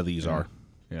a lot of these are.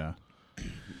 Yeah.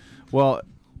 Well,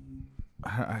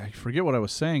 I forget what I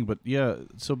was saying, but yeah,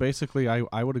 so basically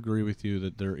I would agree with you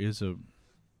that there is a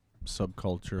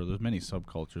subculture. There's many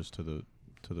subcultures to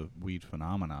the weed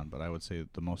phenomenon, but I would say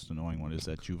that the most annoying one is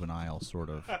that juvenile sort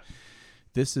of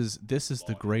this is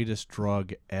the greatest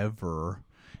drug ever,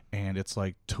 and it's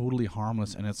like totally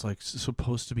harmless, and it's like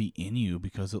supposed to be in you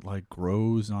because it like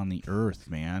grows on the earth,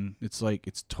 man. It's like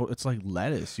it's like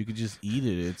lettuce. You could just eat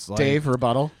it. It's like Dave,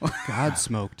 rebuttal. God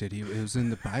smoked it. It was in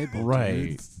the Bible. dude.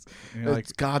 right. You know, like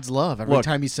It's God's love. Every Look,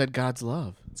 time he said God's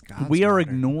love. It's God's we are water.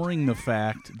 ignoring the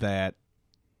fact that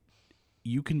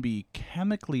you can be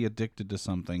chemically addicted to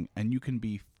something and you can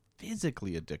be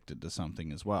physically addicted to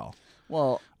something as well.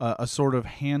 Well, A sort of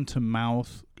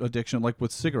hand-to-mouth addiction, like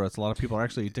with cigarettes. A lot of people are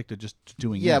actually addicted just to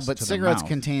doing yeah, this but to their cigarettes mouth.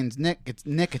 contains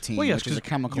nicotine, Well, yes, which is a 'cause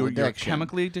chemical you're addiction.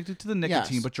 chemically addicted to the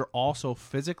nicotine, Yes. but you're also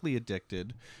physically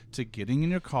addicted to getting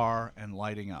in your car and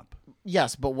lighting up.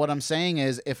 Yes, but what I'm saying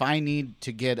is, if I need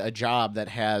to get a job that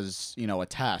has, a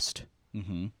test,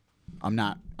 I'm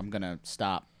gonna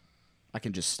stop. I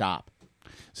can just stop.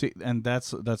 See, and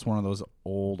that's one of those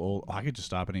old. I could just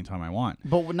stop anytime I want.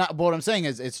 But what I'm saying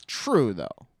is, it's true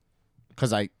though,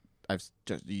 because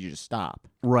you just stop.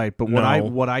 Right, but No.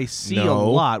 what I see a No.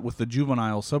 lot with the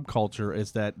juvenile subculture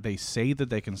is that they say that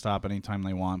they can stop anytime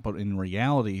they want, but in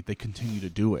reality, they continue to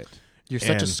do it. You're such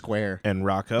a And- square. And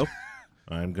Rocco,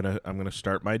 I'm gonna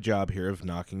start my job here of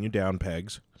knocking you down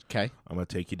pegs. Okay, I'm gonna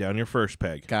take you down your first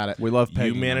peg. got it. We love You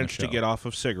pegging on the managed to show. get off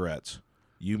of cigarettes.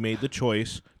 You made the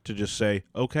choice to just say,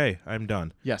 "Okay, I'm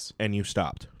done," Yes. and you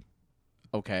stopped.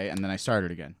 Okay, and then I started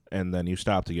again. And then you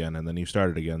stopped again, and then you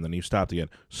started again, then you stopped again.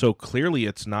 So clearly,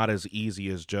 it's not as easy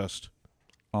as just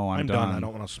Oh, I'm I'm done. done. I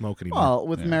don't want to smoke anymore. Well,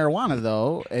 with marijuana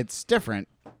though, it's different.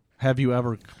 Have you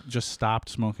ever just stopped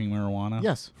smoking marijuana?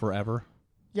 Yes. Forever?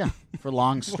 Yeah, for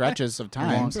long stretches of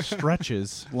time. Long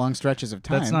stretches. Long stretches of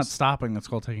time. That's not stopping. That's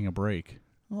called taking a break.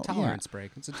 Well, Tolerance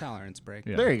break. It's a tolerance break.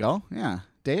 Yeah. There you go. Yeah,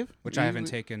 Dave. Which You- I haven't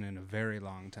taken in a very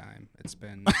long time. It's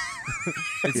been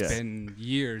been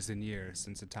years and years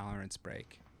since a tolerance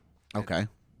break. Okay.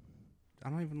 I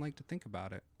don't even like to think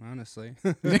about it, honestly.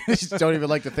 You just don't even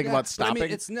like to think Yeah, about but stopping. I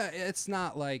mean, it's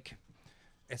not like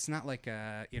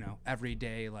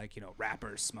everyday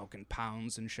rappers smoking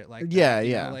pounds and shit like that. Yeah,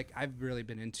 You know, yeah. like I've really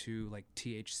been into like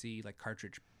THC like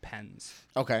cartridge pens.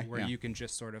 Okay, Where yeah. you can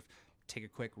just sort of take a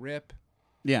quick rip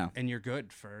yeah. and you're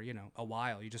good for a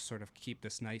while. You just sort of keep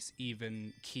this nice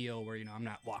even keel where I'm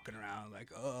not walking around like,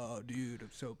 oh dude,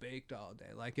 I'm so baked all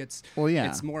day. Like it's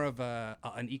more of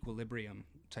an equilibrium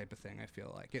type of thing. I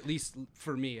feel like, at least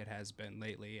for me, it has been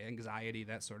lately. Anxiety,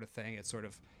 that sort of thing. It sort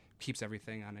of keeps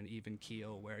everything on an even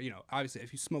keel where obviously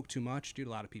if you smoke too much, dude,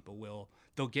 a lot of people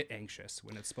they'll get anxious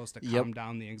when it's supposed to calm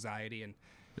down the anxiety, and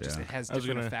just it has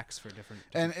different effects for different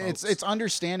And folks. it's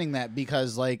understanding that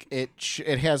because like it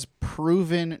has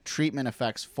proven treatment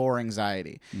effects for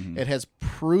anxiety. It has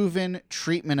proven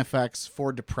treatment effects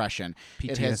for depression.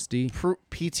 It has PTSD.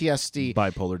 PTSD.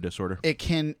 Bipolar disorder. It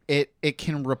can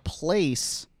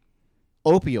replace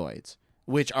opioids,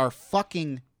 which are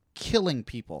fucking killing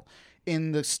people.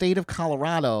 In the state of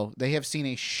Colorado, they have seen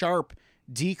a sharp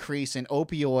decrease in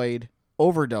opioid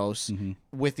overdose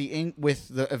with the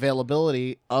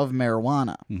availability of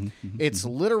marijuana. It's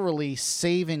literally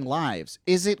saving lives.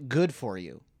 Is it good for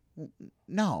you?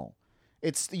 No.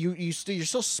 It's you're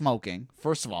still smoking.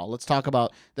 First of all, let's talk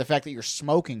about the fact that you're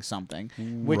smoking something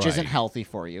which isn't healthy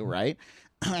for you, right?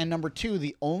 And number two,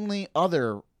 the only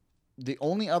other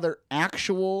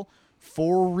actual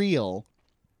for real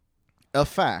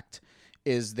effect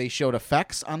is they showed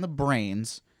effects on the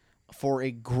brains for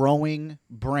a growing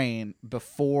brain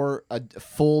before a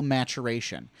full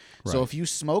maturation. So if you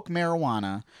smoke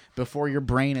marijuana before your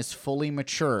brain is fully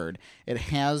matured, it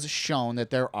has shown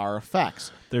that there are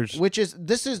effects.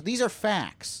 These are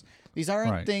facts. These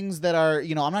aren't things that are,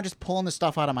 I'm not just pulling this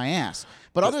stuff out of my ass.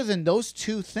 But other than those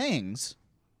two things,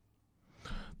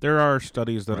 there are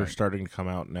studies that are starting to come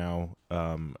out now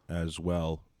as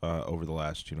well. Over the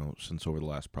last, over the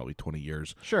last probably 20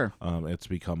 years. Sure. It's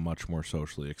become much more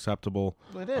socially acceptable.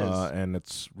 It is. And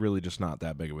it's really just not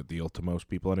that big of a deal to most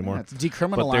people anymore. it's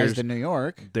decriminalized in New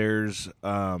York. There's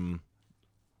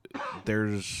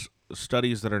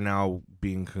studies that are now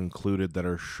being concluded that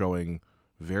are showing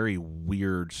very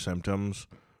weird symptoms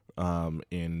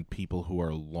in people who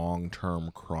are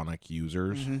long-term chronic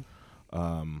users.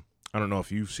 I don't know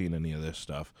if you've seen any of this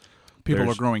stuff.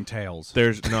 People are growing tails.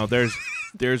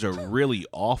 There's a really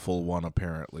awful one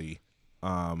apparently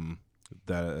that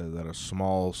a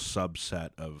small subset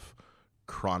of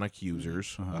chronic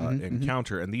users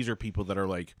encounter, and these are people that are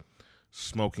like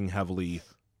smoking heavily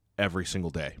every single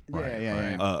day,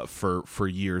 for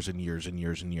years and years and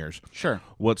years and years. Sure.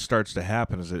 What starts to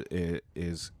happen is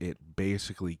it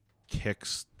basically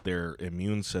kicks their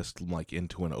immune system like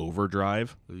into an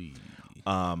overdrive.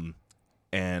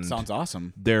 And Sounds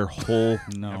awesome. their whole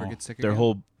Never get sick their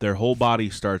again. their whole body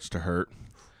starts to hurt.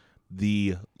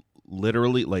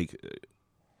 Literally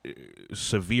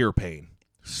severe pain,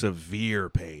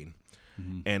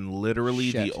 and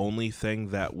literally the Shit. only thing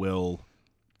that will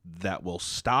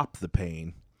stop the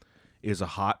pain is a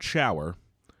hot shower,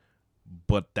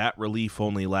 but that relief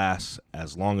only lasts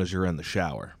as long as you're in the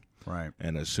shower. Right.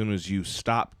 And as soon as you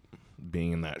stop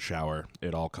being in that shower,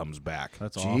 it all comes back.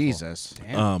 That's awful. Jesus.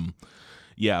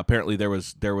 Yeah, apparently there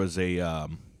was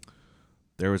an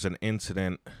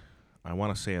incident, I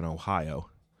want to say in Ohio,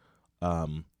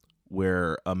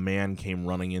 where a man came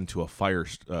running into a fire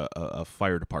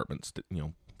department,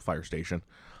 fire station,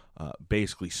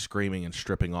 basically screaming and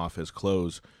stripping off his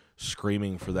clothes,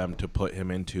 screaming for them to put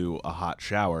him into a hot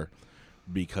shower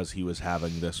because he was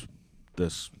having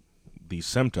these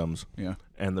symptoms. Yeah.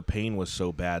 And the pain was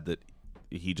so bad that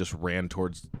he just ran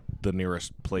towards the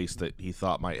nearest place that he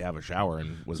thought might have a shower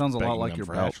and was Sounds a lot begging like them your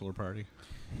for help. bachelor party.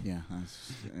 Yeah,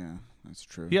 that's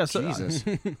true. Yeah, so- Jesus.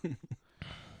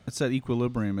 It's that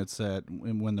equilibrium. It's that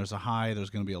when there's a high,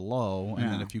 there's going to be a low. And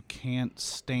then Yeah. if you can't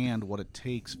stand what it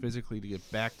takes physically to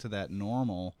get back to that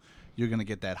normal, you're going to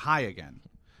get that high again.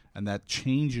 And that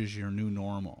changes your new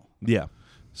normal. Yeah.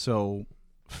 So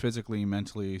physically,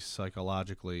 mentally,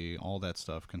 psychologically, all that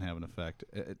stuff can have an effect.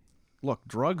 Look,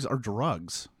 drugs are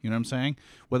drugs. You know what I'm saying?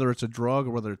 Whether it's a drug or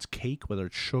whether it's cake, whether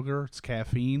it's sugar, it's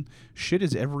caffeine, shit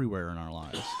is everywhere in our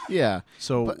lives. Yeah.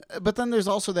 So But then there's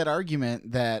also that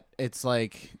argument that it's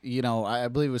like, I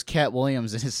believe it was Cat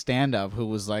Williams in his stand-up who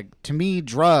was like, to me,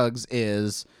 drugs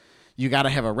is you got to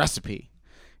have a recipe.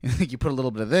 You put a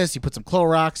little bit of this, you put some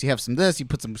Clorox, you have some this, you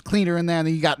put some cleaner in there, and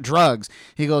then you got drugs.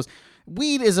 He goes,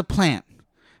 weed is a plant,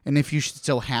 and if you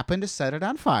so happen to set it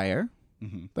on fire,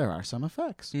 there are some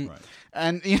effects. Right.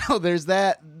 And there's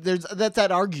that's that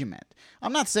argument.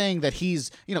 I'm not saying that he's,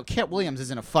 Cat Williams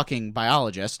isn't a fucking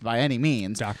biologist by any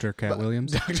means. Dr. Cat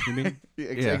Williams. You mean?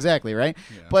 Exactly, right?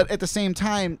 Yeah. But at the same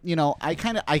time, I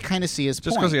kind of see his Just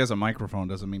point. because he has a microphone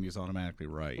doesn't mean he's automatically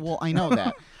right. Well, I know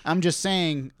that. I'm just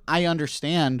saying I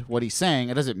understand what he's saying.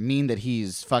 It doesn't mean that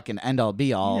he's fucking end all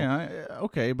be all. Yeah,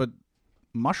 okay, but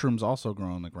mushrooms also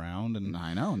grow on the ground, and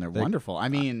I know, and they're wonderful. I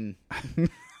mean,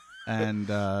 and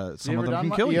some you of ever them can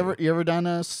done kill you. You ever done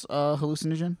a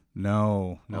hallucinogen?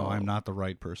 No, Oh. I'm not the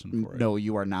right person for it. No,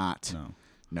 you are not. No.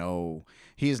 No,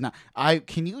 he is not.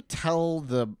 Can you tell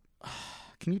the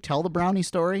brownie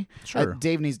story? Sure.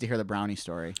 Dave needs to hear the brownie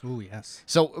story. Oh, yes.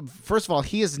 So first of all,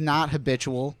 he is not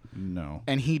habitual, No,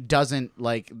 and he doesn't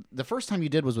like. The first time you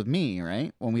did was with me,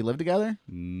 right? When we lived together.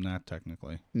 not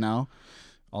technically. No.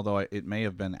 Although it may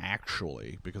have been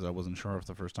actually, because I wasn't sure if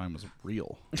the first time was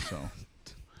real. So,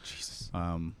 Jesus.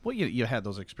 Well, you had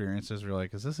those experiences where you're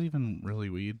like, is this even really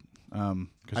weed? Because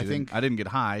I think- I didn't get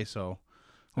high, so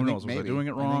who I think knows? Was maybe. I doing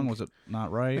it I wrong? think- Was it not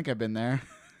I right? think I've been there.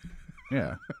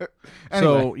 Yeah.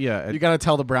 Anyway, So yeah, you got to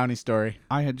tell the brownie story.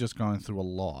 I had just gone through a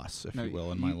loss, if No, you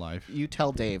will, in my life. You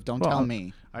tell Dave. Don't Well, tell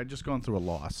me. I'd just gone through a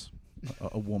loss.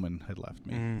 A woman had left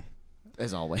me.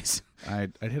 As always.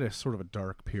 I'd hit a sort of a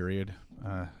dark period.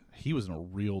 He was in a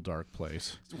real dark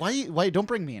place. Why don't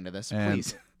bring me into this, And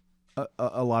please?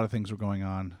 a lot of things were going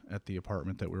on at the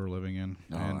apartment that we were living in.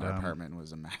 No, and our apartment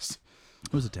was a mess.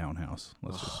 it was a townhouse.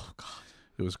 God.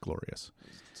 It was glorious.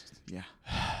 Yeah.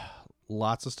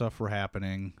 Lots of stuff were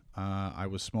happening. I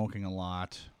was smoking a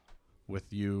lot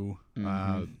with you.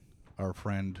 Our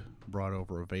friend brought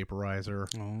over a vaporizer.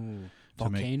 Oh. To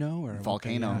make- Volcano or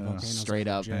Volcano, Yeah, Volcano's straight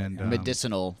up, legit. and,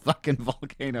 medicinal fucking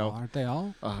volcano. Aren't they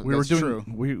all? We were That's doing. true.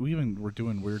 We even were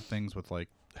doing weird things with like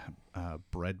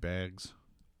bread bags.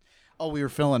 Oh, we were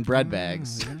filling bread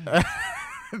bags.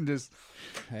 Just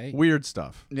Hey. Weird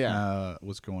stuff. Yeah.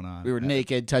 Was going on. we were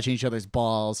naked, touching each other's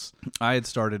balls. I had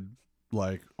started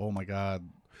like, oh my god.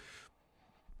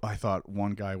 I thought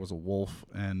one guy was a wolf,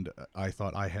 and I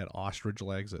thought I had ostrich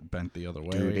legs that bent the other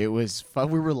way. Dude, it was fun.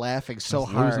 We were laughing so I was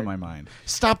hard. losing my mind.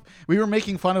 Stop. We were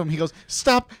making fun of him. He goes,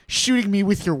 "Stop shooting me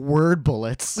with your word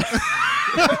bullets."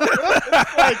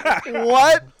 Like,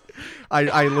 what?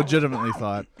 I legitimately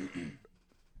thought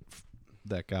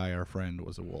that guy, our friend,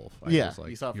 was a wolf. I Yeah, was like,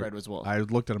 you thought "You're-" Fred was a wolf. I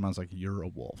looked at him. I was like, "You're a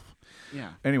wolf."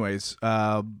 Yeah. Anyways,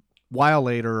 while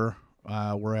later,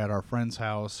 we're at our friend's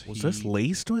house. Was this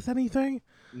laced with anything?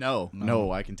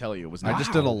 No, I can tell you it was not. I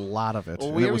just did a lot of it. Well,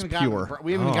 and we it haven't was even gotten pure. to the,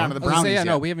 we haven't even gotten to the I was gonna say, brownies yeah, yet.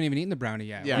 no, we haven't even eaten the brownie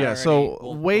yet. Yeah. We Yeah, already so ate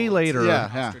wolf way bullets later- and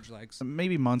Yeah. ostrich legs.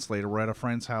 Maybe months later, we're at a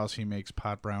friend's house. He makes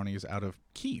pot brownies out of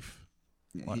keef,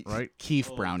 right?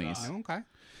 Keef brownies. Oh, okay.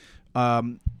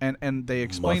 And they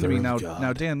explained to me Mother now. of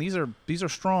Now, Dan, these are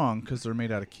strong because they're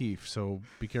made out of keef. So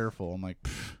be careful. I'm like,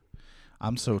 "Pff,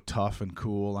 I'm so tough and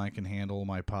cool. I can handle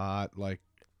my pot. Like,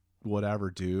 whatever,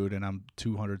 dude. And I'm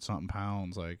 200 something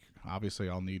pounds. Like, obviously,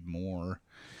 I'll need more.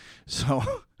 So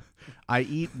I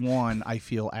eat one. I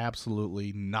feel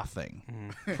absolutely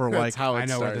nothing for like That's how it I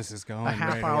know where starts. this is going. a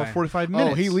half right hour, away. 45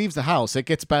 minutes. Oh, he leaves the house. It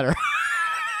gets better.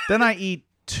 Then I eat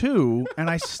two, and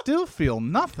I still feel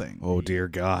nothing. Oh dear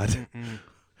God!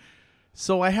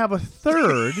 So I have a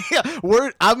third. Yeah,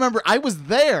 I remember I was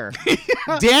there.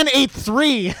 Dan ate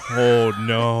 3. Oh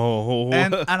no!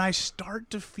 and I start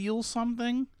to feel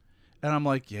something, and I'm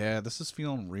like, yeah, this is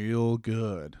feeling real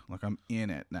good. Like I'm in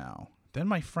it now. Then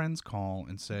my friends call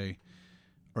and say,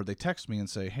 or they text me and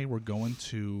say, hey, we're going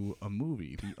to a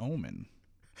movie, The Omen.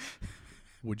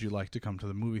 Would you like to come to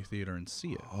the movie theater and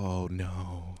see it? Oh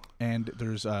no! And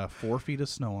there's 4 feet of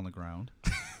snow on the ground.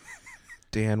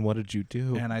 Dan, what did you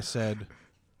do? And I said,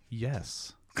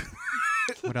 yes.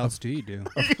 What else do you do?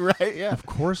 Right? Yeah. Of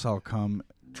course I'll come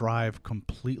drive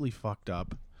completely fucked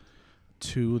up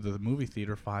to the movie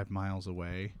theater 5 miles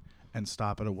away and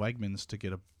stop at a Wegmans to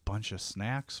get a bunch of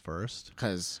snacks first.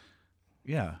 Because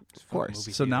Yeah. of course.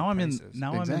 Movie So now theater I'm in prices.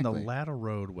 I'm in the Exactly. Ladder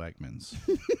Road Wegmans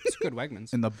It's good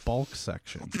Wegmans. in the bulk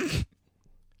section.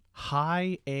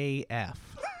 High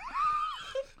AF.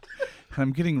 And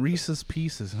I'm getting Reese's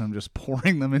Pieces and I'm just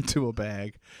pouring them into a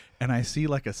bag. And I see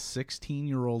like a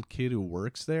 16-year-old kid who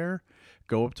works there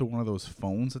go up to one of those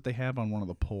phones that they have on one of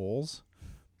the poles.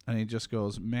 And he just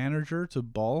goes, manager to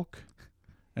bulk,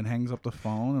 and hangs up the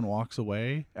phone and walks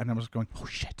away. And I'm just going, oh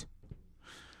shit.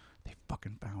 They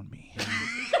fucking found me.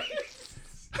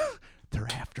 They're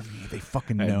after me. They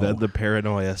fucking know. And then the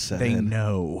paranoia set They in.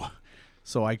 know.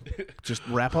 So I just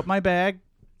wrap up my bag,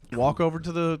 walk over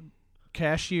to the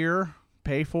cashier,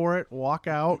 pay for it, walk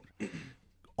out,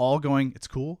 all going, it's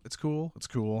cool, it's cool, it's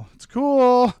cool, it's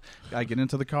cool. I get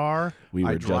into the car. We were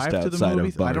I just drive to the outside movie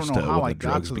of Barstow I don't know how when I the got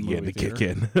drugs to the began movie to kick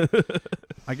theater. in.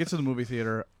 I get to the movie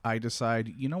theater. I decide,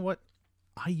 you know what?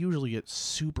 I usually get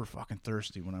super fucking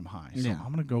thirsty when I'm high. So Yeah.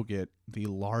 I'm going to go get the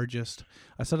largest.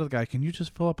 I said to the guy, can you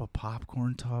just fill up a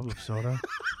popcorn tub of soda?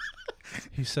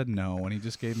 He said no, and he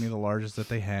just gave me the largest that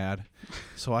they had.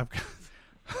 So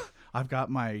I've got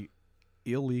my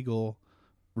illegal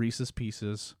Reese's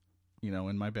Pieces,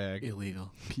 in my bag.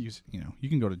 Illegal. You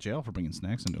can go to jail for bringing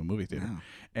snacks into a movie theater. Yeah.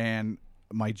 And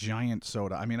my giant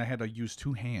soda. I mean, I had to use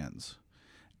 2 hands.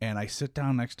 And I sit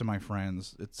down next to my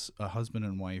friends. It's a husband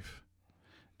and wife,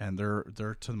 and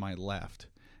they're to my left.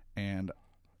 And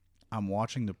I'm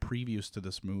watching the previews to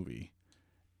this movie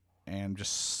and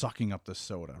just sucking up the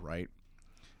soda, right?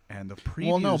 And the previews...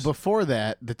 Well, no, before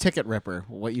that, the ticket ripper,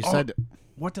 what you said.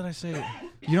 What did I say?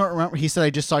 You don't remember? He said, I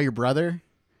just saw your brother.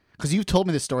 Because you've told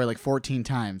me this story like 14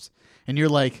 times. And you're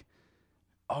like...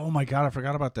 Oh, my God, I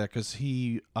forgot about that because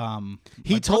he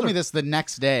told me this the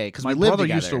next day because my we lived brother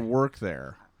together. used to work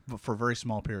there for a very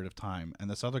small period of time. And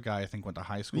this other guy, I think, went to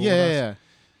high school Yeah, with yeah, us. yeah.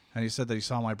 And he said that he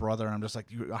saw my brother, and I'm just like,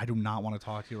 I do not want to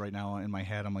talk to you right now. In my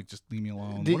head, I'm like, just leave me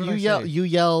alone. Did What you I yell? say? You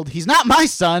yelled, "He's not my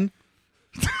son."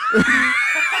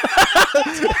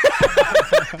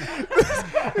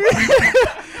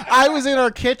 I was in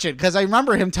our kitchen because I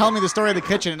remember him telling me the story of the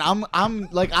kitchen, and I'm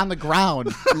like on the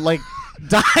ground, like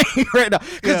dying right now.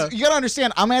 Because you gotta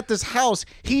understand, I'm at this house.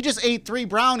 He just ate 3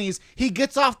 brownies. He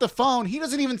gets off the phone. He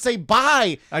doesn't even say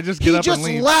bye. I just get he up just and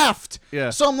leave. left. Yeah.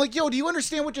 So I'm like, yo, do you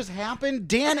understand what just happened?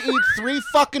 Dan ate 3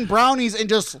 fucking brownies and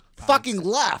just fucking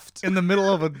left. In the middle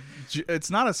of it's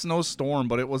not a snowstorm,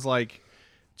 but it was like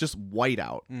just white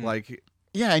out. Like,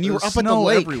 Yeah, and you were There's up at the snow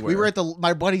lake. We everywhere. were at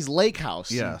my buddy's lake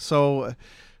house. yeah. So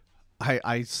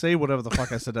I say whatever the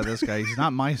fuck I said to this guy. He's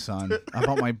not my son.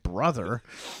 About my brother.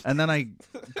 And then I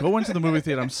go into the movie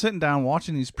theater. I'm sitting down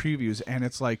watching these previews, and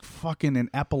it's like fucking an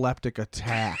epileptic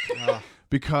attack.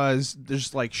 Because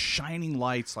there's like shining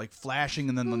lights, like flashing,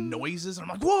 and then the noises. And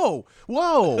I'm like, whoa,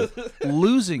 whoa,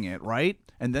 losing it, right?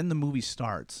 And then the movie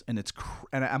starts, and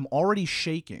and I'm already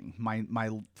shaking.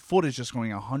 My foot is just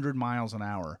going 100 miles an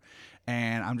hour.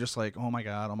 And I'm just like, oh my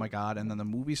god. And then the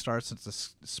movie starts.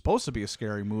 It's supposed to be a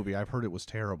scary movie. I've heard it was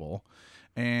terrible.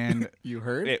 And You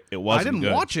heard? It wasn't I didn't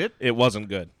good. watch it. It wasn't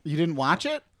good. You didn't watch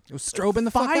it? It was strobing the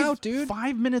fuck out, dude.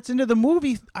 5 minutes into the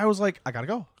movie, I was like, I gotta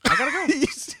go.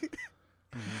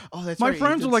 Oh, that's My right.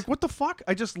 friends were like, what the fuck?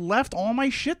 I just left all my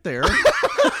shit there.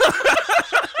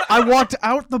 I walked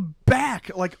out the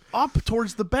back, like up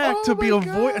towards the back Oh to be my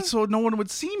avoid God. so no one would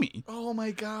see me. oh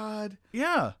my god.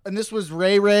 Yeah. And this was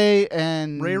Ray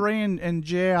and Ray and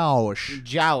Josh.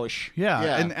 Josh.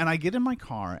 Yeah. And I get in my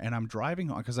car and I'm driving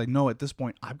home because I know at this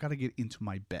point I've got to get into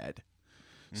my bed.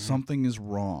 Something is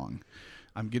wrong.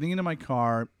 I'm getting into my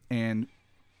car, and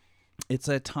it's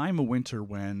that time of winter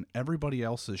when everybody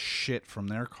else's shit from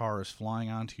their car is flying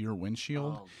onto your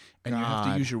windshield, and you have to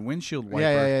God. use your windshield wiper,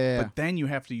 yeah. but then you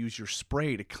have to use your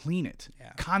spray to clean it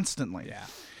constantly. Yeah.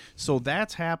 So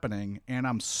that's happening, and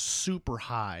I'm super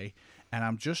high, and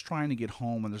I'm just trying to get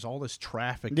home, and there's all this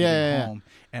traffic getting home,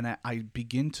 and I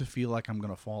begin to feel like I'm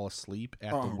going to fall asleep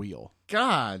at the wheel.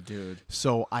 God, dude.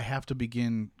 So I have to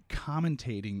begin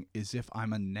commentating as if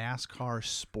I'm a NASCAR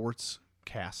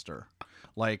sportscaster.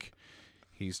 Like,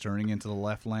 he's turning into the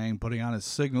left lane, putting on his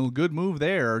signal. Good move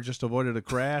there. Just avoided a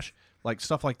crash. Like,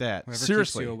 stuff like that. Whatever keeps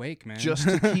Seriously. you awake, man. Just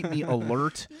to keep me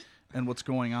alert and what's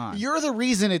going on. You're the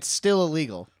reason it's still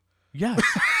illegal. Yes.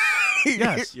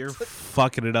 Yes. You're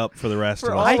fucking it up for the rest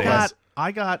of us.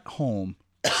 I Dan. got home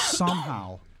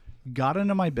somehow, got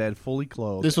into my bed fully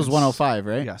clothed. This was and 105,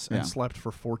 right? Yes, Yeah. and slept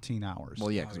for 14 hours.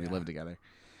 Well, yeah, because we lived together.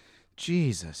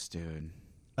 Jesus, dude.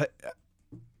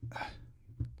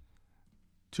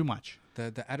 Too much.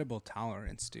 The edible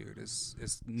tolerance, dude, is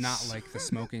not like the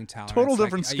smoking tolerance. Total Like,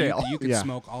 different you- scale. You could Yeah.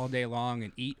 smoke all day long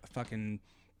and eat a fucking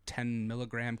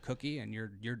 10-milligram cookie, and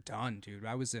you're done, dude.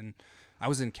 I was in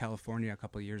California a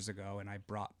couple of years ago, and I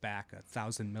brought back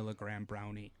 1,000-milligram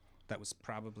brownie that was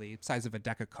probably the size of a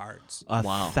deck of cards.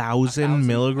 1,000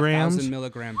 milligrams.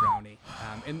 1,000-milligram brownie.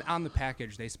 And on the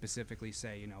package, they specifically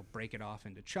say, break it off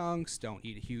into chunks. Don't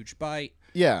eat a huge bite.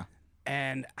 Yeah.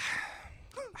 And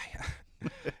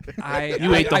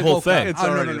You ate the whole woke thing. Up, It's oh,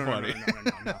 already no. funny.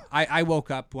 No. I woke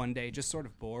up one day just sort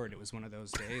of bored. It was one of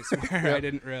those days where I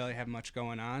didn't really have much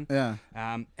going on. Yeah.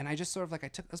 And I just sort of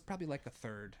it was probably like a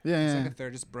third. Yeah, It was yeah. like a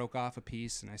third. Just broke off a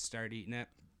piece and I started eating it.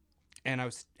 And I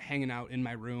was hanging out in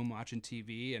my room watching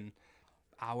TV, and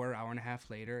hour and a half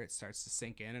later, it starts to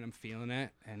sink in, and I'm feeling it.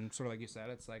 And sort of like you said,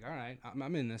 it's like, all right,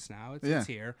 I'm in this now. It's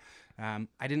here.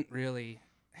 I didn't really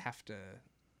have to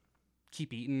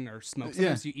keep eating or smoke.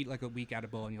 Sometimes you eat like a weak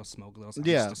edible and you'll smoke a little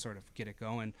something just to sort of get it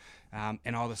going.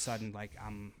 And all of a sudden, like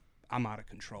I'm out of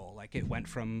control. Like it went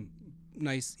from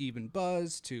nice even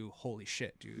buzz to holy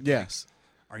shit, dude. Yes. Like,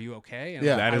 are you okay? And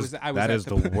Yeah. That is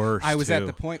the worst. I was too. at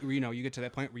the point where you get to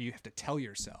that point where you have to tell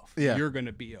yourself Yeah. you're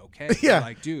gonna be okay. Yeah. You're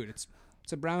like, dude, it's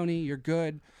a brownie. You're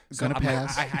good. So Gonna I'm like,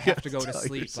 pass. I have to go to Tell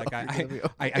sleep. yourself Like you're gonna be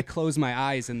I close my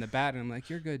eyes in the bed and I'm like,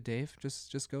 you're good, Dave.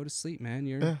 Just go to sleep,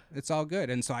 man. It's all good.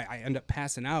 And so I end up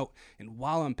passing out. And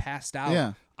while I'm passed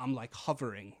out, I'm like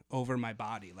hovering over my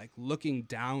body, like looking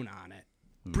down on it.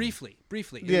 Briefly.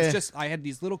 It was just I had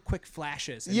these little quick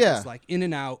flashes. And it was like in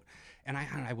and out. And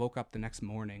I woke up the next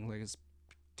morning, like it's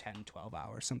 10, 12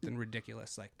 hours, something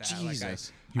ridiculous like that.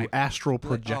 Jesus. You astral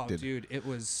projected. Oh, dude, it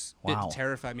was Wow. it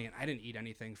terrified me, and I didn't eat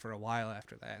anything for a while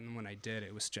after that. And when I did,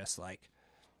 it was just like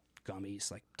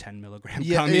gummies, like 10 milligram gummies.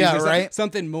 Yeah, or something- right.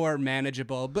 Something more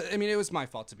manageable. But I mean, it was my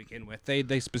fault to begin with.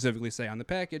 They specifically say on the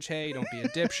package, "Hey, don't be a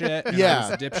dipshit." And I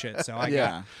was a dipshit, so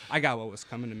I got what was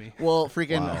coming to me. Well,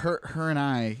 freaking her and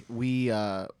I, we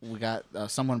got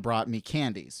someone brought me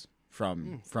candies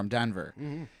from Denver,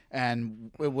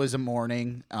 and it was a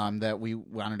morning that we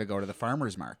wanted to go to the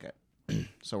farmers market.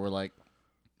 So we're like,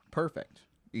 perfect.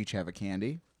 Each have a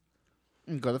candy.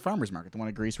 And go to the farmers market, the one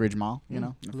at Grease Ridge Mall. You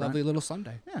know, in the front. Lovely little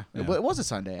Sunday. Yeah, it was a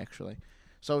Sunday actually.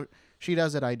 So she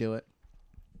does it, I do it.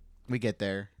 We get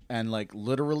there, and like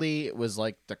literally, it was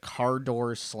like the car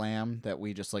doors slam that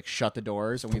we just like shut the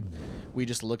doors, and we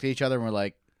just looked at each other and we're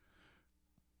like,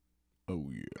 Oh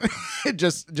yeah.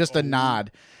 just a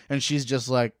nod, and she's just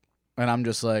like, and I'm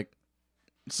just like,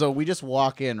 so we just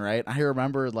walk in, right? I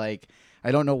remember like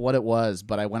I don't know what it was,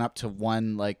 but I went up to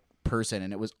one like person,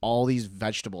 and it was all these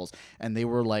vegetables, and they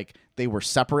were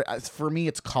separate. For me,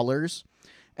 it's colors.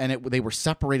 And they were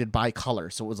separated by color.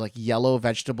 So it was like yellow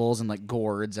vegetables and like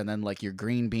gourds, and then like your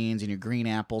green beans and your green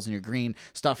apples and your green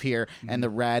stuff here and the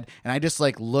red. And I just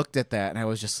like looked at that and I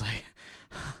was just like,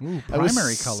 Ooh, I was-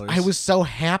 primary colors. I was so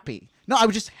happy. No, I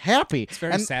was just happy. It's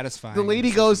very and satisfying. The lady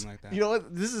when goes, something like that. you know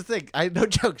what? This is the thing. No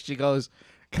joke. She goes,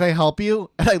 "Can I help you?"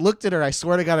 And I looked at her. I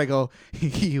swear to God, I go,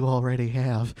 "You already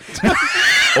have."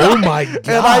 Oh my god.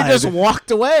 And I just walked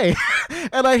away.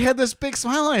 And I had this big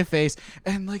smile on my face.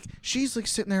 And like she's like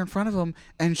sitting there in front of them,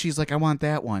 and she's like, "I want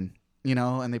that one." You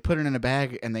know, and they put it in a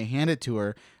bag and they hand it to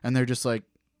her, and they're just like,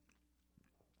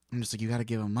 I'm just like, "You gotta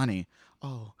give them money."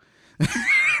 Oh.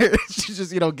 She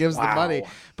just, gives the money.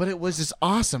 But it was just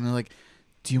awesome. They're like,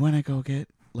 "Do you wanna go get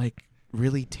like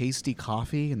really tasty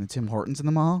coffee in the Tim Hortons in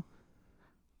the mall?"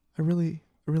 I really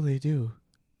do.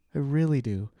 I really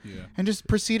do. Yeah. And just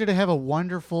proceeded to have a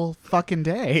wonderful fucking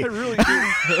day. really do.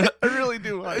 I really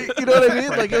do. You know what I mean?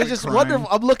 Like, it was just Crying. wonderful.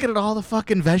 I'm looking at all the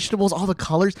fucking vegetables, all the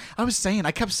colors. I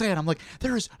kept saying, I'm like,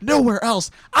 there is nowhere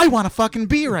else I want to fucking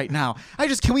be right now.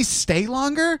 Can we stay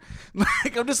longer?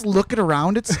 Like, I'm just looking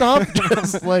around at stuff.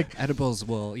 Just like, Edibles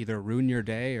will either ruin your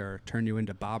day or turn you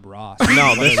into Bob Ross.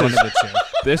 No, this One is of the two.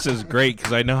 this is great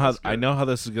because I know how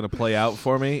this is gonna play out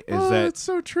for me. Is oh, that it's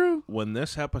so true. when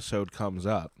this episode comes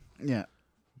up, Yeah.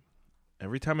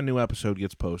 every time a new episode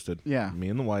gets posted, Yeah. me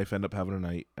and the wife end up having a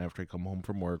night after I come home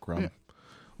from work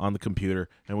on the computer,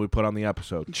 and we put on the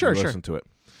episode. Sure, we sure. listen to it.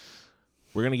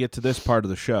 We're gonna get to this part of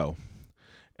the show,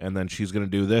 and then she's gonna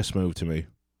do this move to me.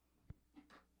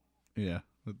 Yeah.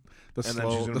 The And then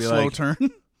slow, she's gonna the be slow like- turn.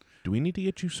 Do we need to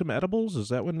get you some edibles? Is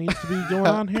that what needs to be going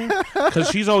on here? Because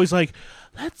she's always like,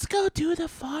 "Let's go do the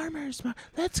farmers.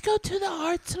 Let's go to the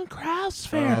arts and crafts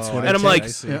fair." That's what and it I'm like,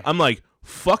 takes, I see. I'm like,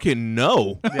 fucking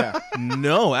no. Yeah.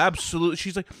 No, absolutely.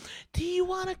 She's like, "Do you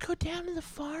want to go down to the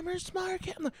farmers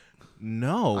market?" I'm like,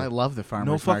 no, I love the farmers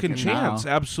no fucking market chance.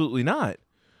 now. Absolutely not.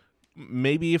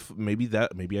 Maybe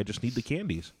I just need the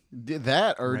candies.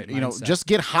 That or Right mindset. just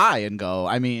get high and go.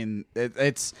 I mean,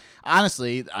 it's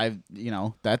honestly,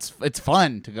 it's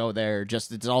fun to go there.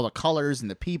 Just it's all the colors and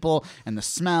the people and the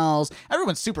smells.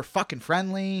 Everyone's super fucking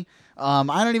friendly.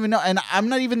 I don't even know, and I'm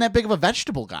not even that big of a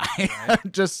vegetable guy.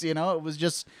 Just it was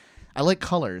just I like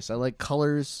colors.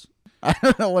 I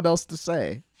don't know what else to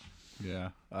say. Yeah.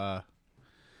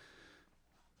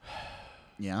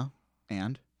 Yeah,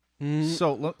 and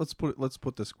So let's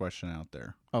put this question out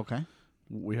there. okay,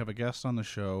 We have a guest on the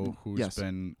show who's Yes.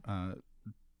 been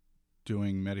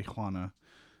doing marijuana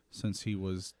since he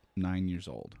was 9 years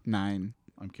old. 9.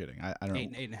 I'm kidding. I don't know.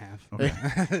 8.5.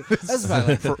 Okay. That's about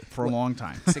like for a long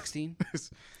time. 16.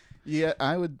 Yeah,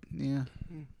 I would. Yeah,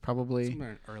 probably.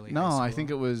 Somewhere in early. No, high I school. think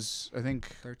it was.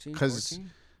 13, 'cause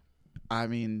 14? I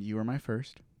mean, you were my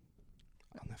first.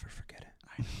 I'll never forget it.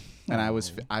 and I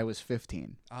was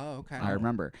 15. Oh, okay. I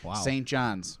remember. Wow. St.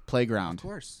 John's playground. Of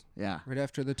course. Yeah. Right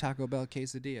after the Taco Bell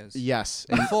quesadillas. Yes.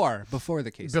 And Before the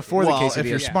quesadillas. before well, the if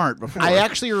you're quesadilla. smart, before I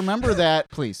actually remember that.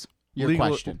 Please, your Legal-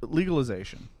 question.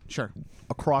 legalization Sure.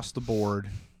 across the board,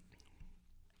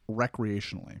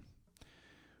 recreationally.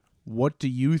 What do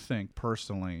you think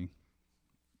personally?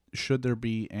 Should there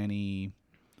be any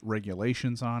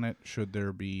regulations on it? Should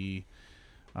there be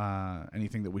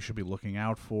anything that we should be looking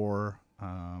out for?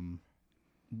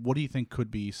 What do you think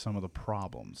could be some of the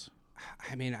problems?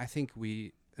 I mean, I think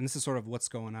and this is sort of what's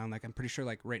going on. Like, I'm pretty sure,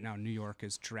 like, right now, New York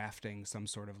is drafting some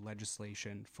sort of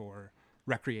legislation for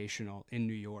recreational in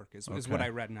New York, is what I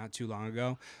read not too long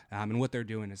ago. And what they're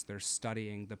doing is they're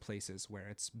studying the places where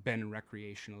it's been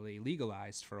recreationally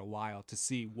legalized for a while to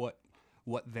see what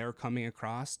they're coming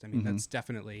across. I mean, that's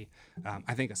definitely,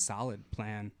 I think, a solid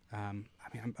plan. I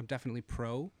mean, I'm definitely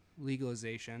pro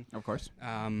legalization. Of course.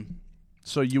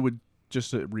 So you would,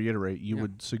 just to reiterate, you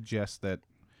would suggest that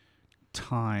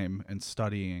time and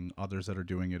studying others that are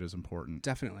doing it is important.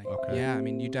 Definitely. Okay. Yeah, I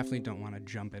mean, you definitely don't want to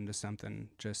jump into something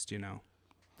just, Did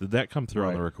that come through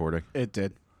on the Right. recording? It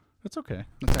did. That's okay.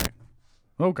 That's all right.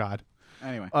 Oh God.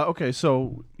 Anyway. Okay,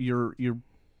 so you're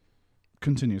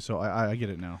continue. So I get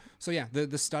it now. So yeah,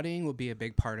 the studying will be a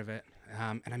big part of it,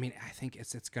 and I mean, I think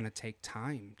it's going to take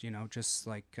time. Just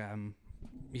like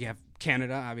you have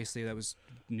Canada, obviously that was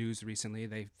news recently.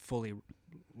 They fully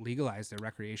legalized it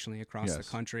recreationally across the Yes.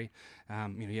 country.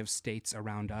 You have states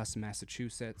around us,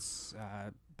 Massachusetts,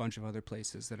 a bunch of other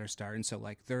places that are starting. So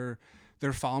like they're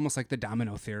almost like the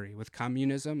domino theory with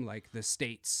communism. Like the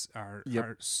states are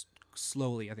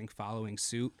slowly, I think, following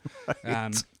suit.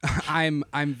 I'm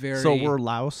very. So we're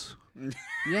Laos.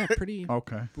 Yeah, pretty.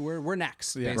 Okay. We're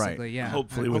next, Yeah. basically. Right. Yeah.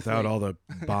 Hopefully, without all the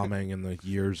bombing and the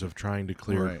years of trying to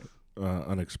clear Right.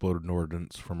 unexploded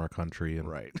ordnance from our country and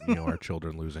Right. our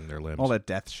children losing their limbs. All that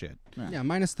death shit. Yeah,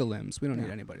 minus the limbs. We don't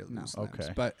need anybody to lose limbs.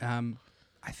 Okay. But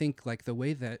I think like the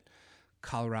way that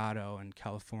Colorado and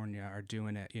California are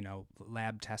doing it,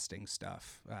 lab testing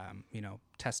stuff,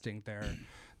 testing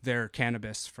their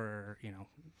cannabis for,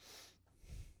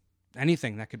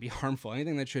 anything that could be harmful,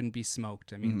 anything that shouldn't be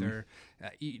smoked. I mean, they're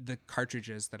the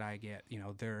cartridges that I get,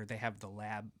 they have the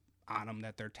lab on them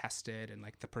that they're tested and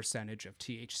like the percentage of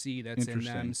THC that's in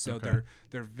them. Interesting. So Okay.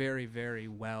 they're very, very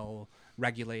well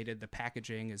regulated. The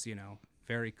packaging is,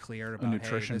 very clear about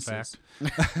nutrition hey, this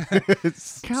fact.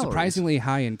 is Calories. surprisingly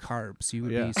high in carbs. You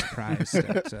would Yeah. be surprised.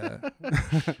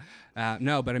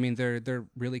 No, but I mean they're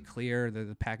really clear.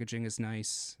 The packaging is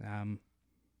nice.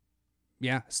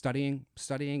 Studying,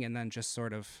 and then just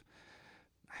sort of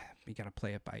you got to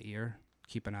play it by ear.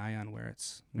 Keep an eye on where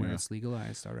it's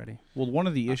legalized already. Well, one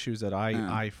of the issues that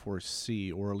I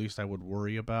foresee, or at least I would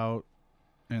worry about,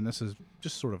 and this is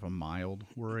just sort of a mild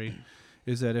worry,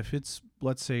 is that if it's,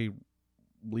 let's say,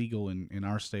 legal in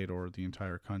our state or the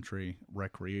entire country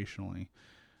recreationally,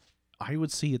 I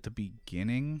would see at the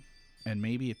beginning and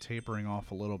maybe it tapering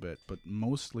off a little bit, but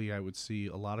mostly I would see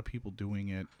a lot of people doing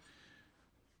it,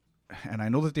 and I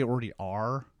know that they already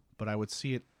are, but I would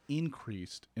see it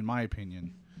increased, in my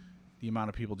opinion, the amount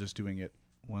of people just doing it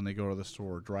when they go to the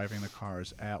store, driving the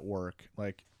cars, at work,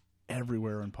 like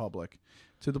everywhere in public,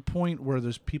 to the point where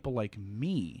there's people like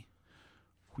me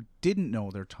who didn't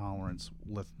know their tolerance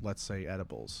with, let's say,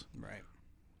 edibles. Right.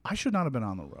 I should not have been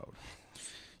on the road.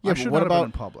 Yeah, I but should what not have been about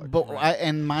in public. But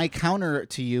and my counter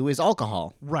to you is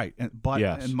alcohol. Right, and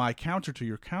Yes. and my counter to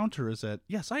your counter is that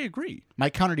yes, I agree. My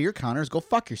counter to your counter is go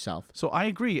fuck yourself. So I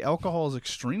agree, alcohol is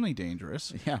extremely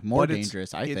dangerous. Yeah, more but it's-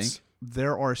 dangerous, I it's- think.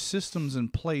 There are systems in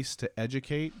place to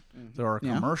educate. There are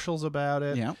Yeah. commercials about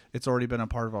it. Yeah. It's already been a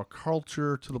part of our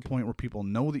culture to the point where people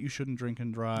know that you shouldn't drink and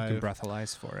You drive. can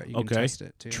breathalyze for it. You Okay. can test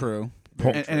it too. True.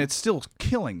 And it's still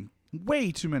killing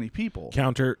way too many people.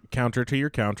 Counter to your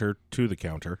counter to the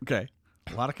counter. Okay.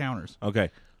 A lot of counters.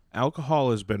 Okay. Alcohol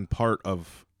has been part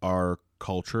of our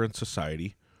culture and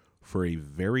society for a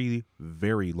very,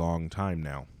 very long time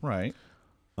now. Right.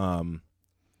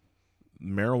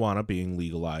 Marijuana being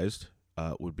legalized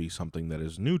would be something that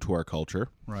is new to our culture.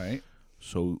 Right.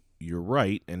 So you're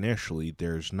right. Initially,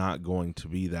 there's not going to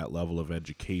be that level of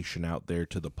education out there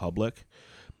to the public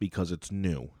because it's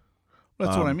new.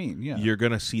 That's what I mean. Yeah. You're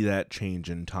going to see that change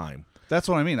in time. That's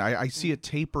what I mean. I see it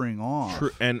tapering off. True,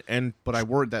 and But I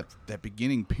worried that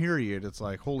beginning period, it's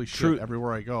like, holy shit, True-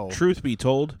 everywhere I go. truth be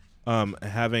told,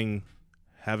 having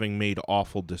made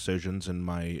awful decisions in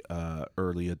my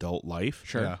early adult life,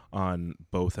 Sure. Yeah. on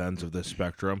both ends of the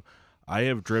spectrum, I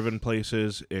have driven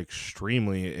places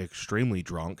extremely, extremely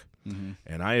drunk,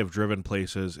 and I have driven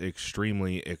places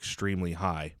extremely, extremely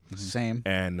high. Same.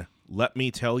 And let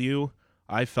me tell you,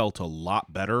 I felt a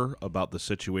lot better about the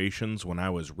situations when I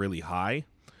was really high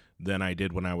than I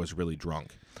did when I was really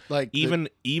drunk. Like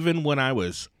Even when I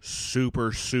was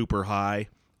super, super high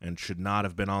and should not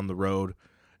have been on the road,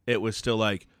 it was still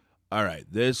like, all right,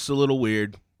 this is a little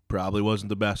weird. Probably wasn't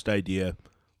the best idea.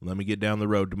 Let me get down the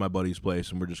road to my buddy's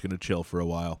place, and we're just going to chill for a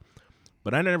while.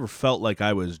 But I never felt like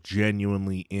I was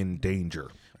genuinely in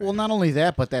danger. Well, not only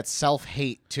that, but that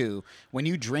self-hate too. When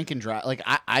you drink and drive, like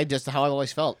I just how I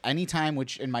always felt. Anytime,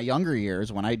 which in my younger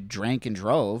years, when I drank and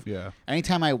drove,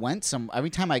 anytime I went every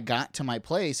time I got to my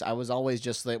place, I was always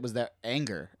just, it was that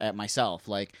anger at myself,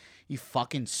 like, you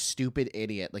fucking stupid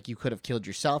idiot. Like, you could have killed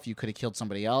yourself, you could have killed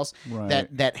somebody else. Right.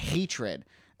 That hatred,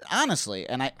 honestly,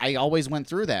 and I always went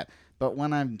through that. But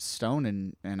when I'm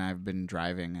stoned and I've been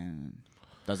driving, and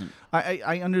doesn't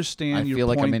I understand I your feel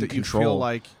like point I'm in that control. you feel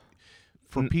like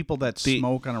for people that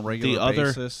smoke on a regular other-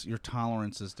 basis, your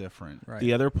tolerance is different. Right.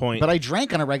 The other point, But I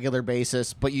drank on a regular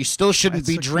basis, but you still shouldn't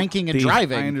be That's a- drinking and the-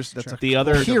 driving. I understand. That's The a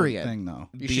other- different Period. thing, though.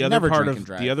 You the should other never part drink of and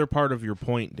drive. the other part of your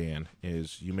point, Dan,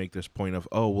 is you make this point of,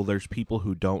 oh, well, there's people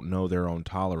who don't know their own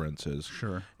tolerances,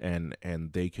 Sure. and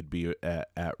they could be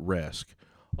at risk.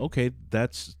 Okay,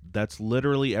 that's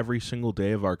literally every single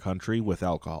day of our country with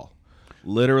alcohol.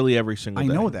 Literally every single I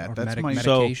day. know Or that. That's my.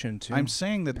 medication too. I'm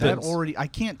saying that That's- already. I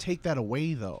can't take that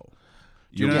away, though.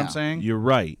 Do you know Yeah. what I'm saying? You're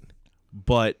right,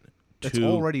 but It's to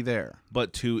already there.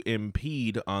 but to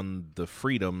impede on the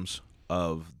freedoms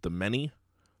of the many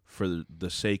for the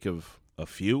sake of a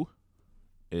few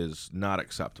is not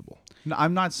acceptable. No,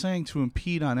 I'm not saying to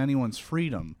impede on anyone's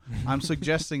freedom. I'm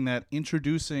suggesting that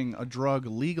introducing a drug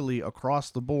legally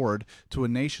across the board to a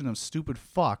nation of stupid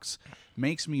fucks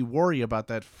makes me worry about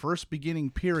that first beginning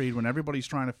period when everybody's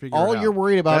trying to figure it all out. you're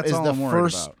worried about That's is all the I'm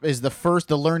worried first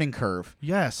the learning curve.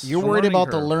 Yes, You're the worried learning about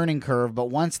the curve. learning curve, but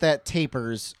once that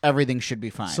tapers, everything should be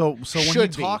fine. So when he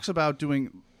Should be. talks about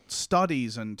doing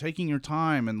studies and taking your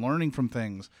time and learning from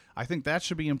things, I think that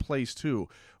should be in place too.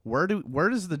 Where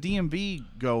does the DMV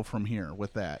go from here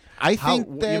with that? I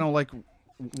think that- like, are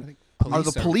the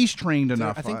Police are- police trained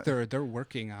enough? I think they're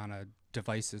working on a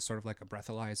device is sort of like a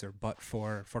breathalyzer, but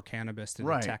for cannabis to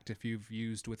Right. detect if you've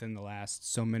used within the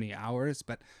last so many hours.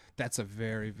 But that's a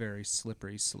very, very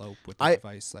slippery slope with a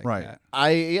device like Right. that.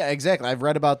 Yeah, exactly. I've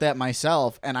read about that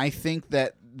myself, and I think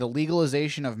that the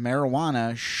legalization of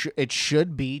marijuana it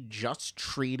should be just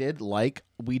treated like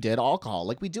we did alcohol,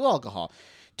 like we do alcohol.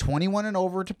 21 and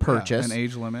over to purchase. an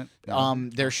age limit.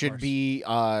 There should be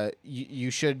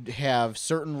you should have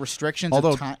certain restrictions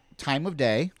Although- of time of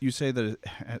day. You say that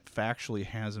it factually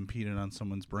has impeded on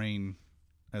someone's brain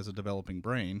as a developing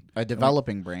brain. A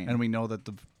developing brain. And we know that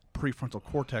the prefrontal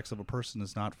cortex of a person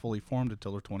is not fully formed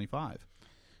until they're 25.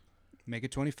 Make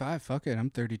it 25. Fuck it. I'm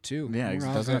 32. Yeah, We're it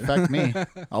all doesn't good. affect me.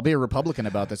 I'll be a Republican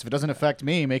about this. If it doesn't affect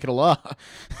me, make it a law.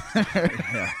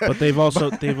 But they've also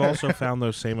found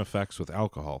those same effects with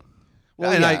alcohol.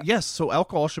 Well, and yeah. yes, so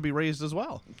alcohol should be raised as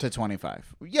well. To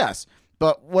 25. Yes.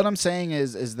 But what I'm saying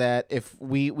is that if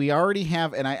we already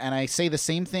have, and I say the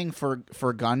same thing for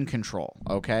gun control,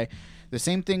 okay? The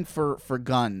same thing for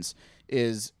guns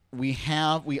is we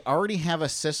already have a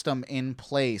system in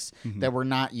place that we're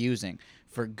not using.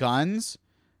 For guns,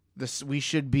 we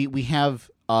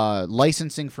have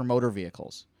licensing for motor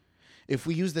vehicles. If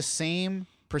we use the same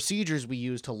procedures we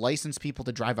use to license people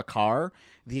to drive a car,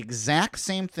 the exact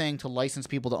same thing to license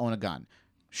people to own a gun.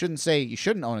 Shouldn't say you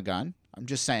shouldn't own a gun. I'm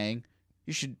just saying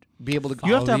you should be able to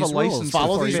You have to have a these rules. license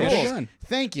follow to these fish. fish. rules.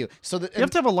 Thank you. So You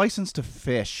have to have a license to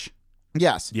fish.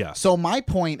 yes. Yes. So my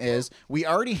point is we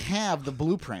already have the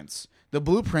blueprints. The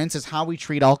blueprints is how we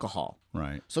treat alcohol.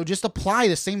 Right. So just apply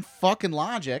the same fucking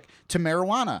logic to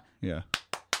marijuana. Yeah.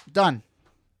 Done.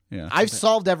 Yeah. I've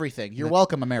solved everything. You're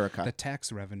welcome, America. The tax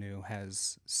revenue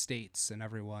has states and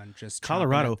everyone just chomping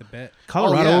Colorado, at the bit.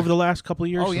 Colorado yeah. over the last couple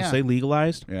of years Oh, since yeah. they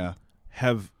legalized yeah.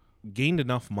 have gained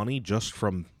enough money just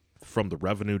from the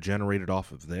revenue generated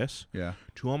off of this Yeah.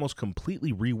 to almost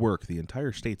completely rework the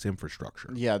entire state's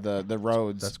infrastructure. Yeah, the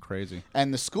roads. That's crazy.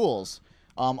 And the schools.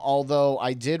 Although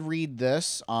I did read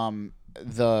this,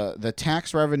 the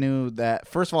tax revenue that,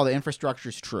 first of all, the infrastructure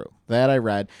is true. That I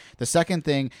read. The second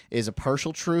thing is a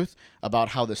partial truth about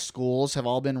how the schools have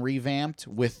all been revamped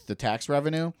with the tax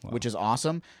revenue, which is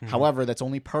awesome. However, that's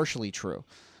only partially true.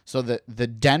 So the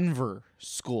Denver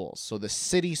schools, so the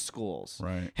city schools,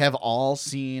 Right. have all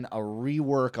seen a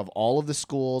rework of all of the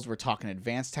schools. We're talking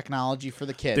advanced technology for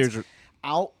the kids. There's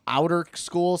Outer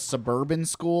schools, suburban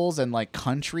schools, and like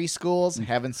country schools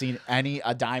haven't seen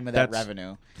a dime of that That's-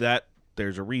 revenue. That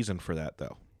there's a reason for that,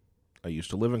 though. I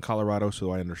used to live in Colorado, so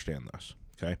I understand this.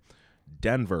 Okay,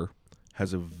 Denver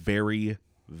has a very,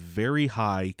 very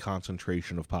high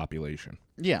concentration of population.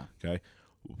 Yeah. Okay,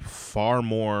 far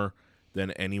more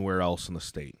than anywhere else in the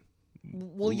state.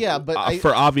 Well, yeah, but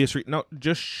For obvious reasons. No,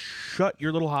 just shut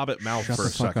your little hobbit mouth Shut for the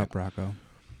a fuck second. up, Rocco.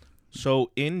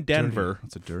 So in Denver,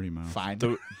 That's a dirty mouth. fine.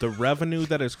 the revenue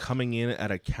that is coming in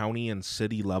at a county and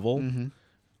city level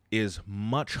is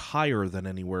much higher than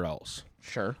anywhere else.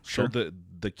 Sure. So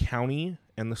the county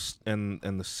and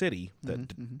the city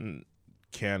that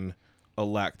can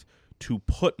elect to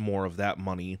put more of that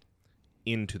money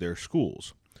into their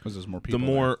schools. Because there's more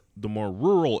people. The more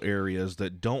rural areas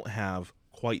that don't have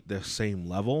quite the same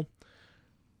level,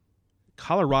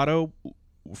 Colorado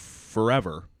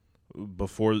forever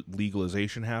before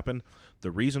legalization happened,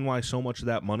 the reason why so much of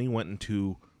that money went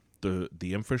into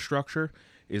the infrastructure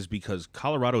is because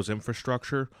Colorado's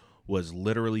infrastructure was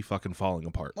literally fucking falling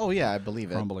apart. Oh yeah, I believe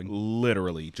it. crumbling.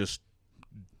 Literally just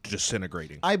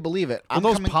disintegrating. I believe it. Well, I'm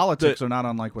those coming- politics are not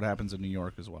unlike what happens in New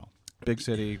York as well. Big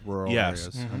city, rural Yes.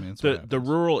 areas. I mean, that's what The happens.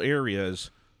 rural areas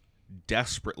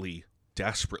desperately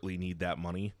need that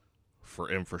money for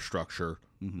infrastructure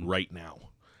right now.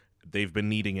 They've been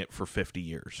needing it for 50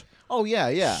 years. Oh yeah,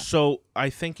 yeah. So I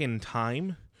think in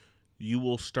time, you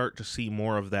will start to see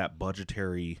more of that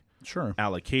budgetary Sure.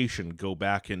 allocation go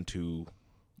back into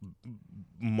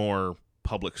more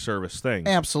public service things.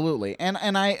 Absolutely. And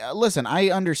I listen, I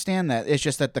understand that. It's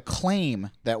just that the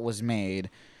claim that was made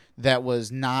that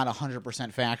was not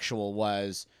 100% factual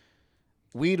was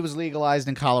weed was legalized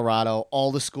in Colorado,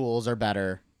 all the schools are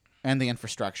better and the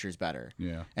infrastructure is better.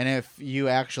 Yeah. And if you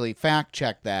actually fact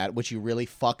check that, which you really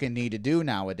fucking need to do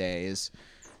nowadays,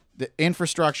 the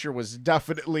infrastructure was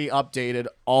definitely updated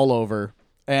all over,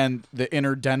 and the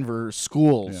inner Denver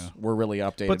schools Yeah. were really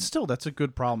updated. But still, that's a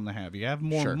good problem to have. You have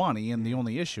more Sure. money, and the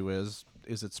only issue is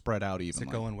it spread out Is it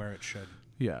evenly? going where it should?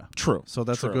 Yeah. True. So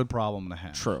that's True. a good problem to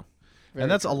have. True. And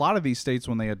that's a lot of these states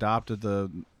when they adopted the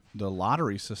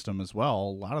lottery system as well.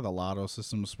 A lot of the lotto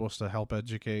system is supposed to help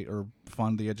educate or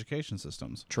fund the education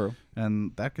systems. True.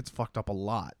 And that gets fucked up a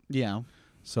lot. Yeah.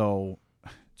 So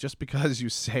just because you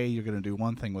say you're going to do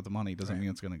one thing with the money doesn't mean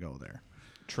it's going to go there.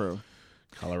 True.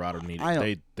 Colorado needed I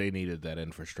don't- they needed that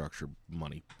infrastructure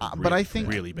money, But I think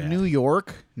really bad. New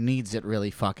York needs it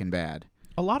really fucking bad.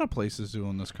 A lot of places do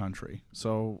in this country.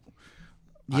 So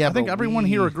Yeah, I think but everyone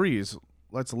here we- agrees.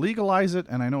 Let's legalize it.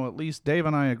 And I know at least Dave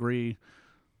and I agree.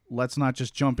 Let's not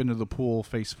just jump into the pool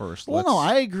face first. Well, Let's- no,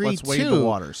 I agree let's too. wade the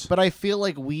waters. But I feel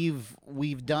like we've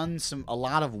done a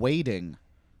lot of wading.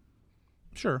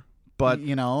 Sure. But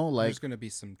you know, like There's going to be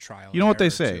some trial. You know what they error,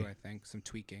 say? Too, I think some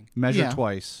tweaking. measure Yeah.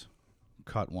 twice,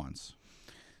 cut once.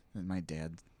 my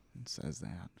dad says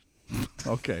that.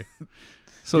 Okay.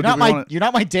 So You're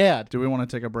not my dad. do we want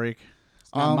to take a break?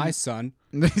 It's not Um, my son.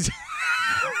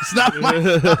 It's not my.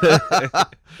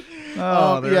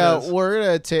 Oh, there yeah,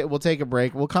 it is. we'll take a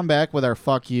break. We'll come back with our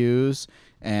fuck yous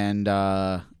and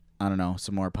I don't know,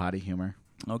 some more potty humor.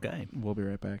 Okay. We'll be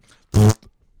right back.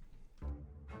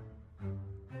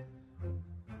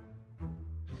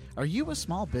 Are you a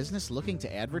small business looking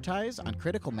to advertise on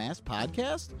Critical Mass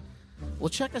Podcast? Well,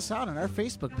 check us out on our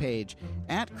Facebook page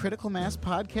at Critical Mass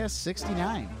Podcast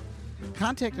 69.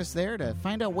 Contact us there to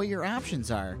find out what your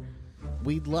options are.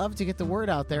 We'd love to get the word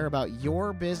out there about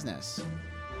your business.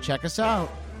 Check us out.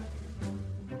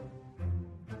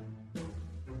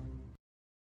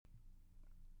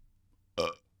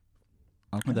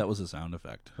 Okay. That was a sound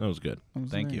effect. That was good.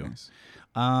 Thank Very you.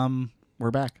 nice.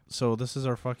 We're back. So this is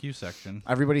our fuck you section.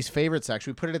 Everybody's favorite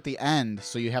section. We put it at the end,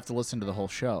 so you have to listen to the whole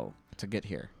show to get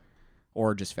here.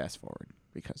 Or just fast forward,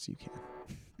 because you can.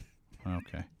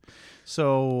 Okay.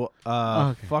 So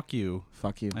Okay. fuck you,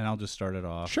 Fuck you. and I'll just start it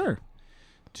off. Sure.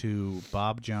 To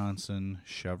Bob Johnson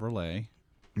Chevrolet,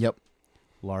 Yep.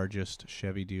 largest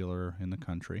Chevy dealer in the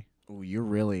country. Ooh, you're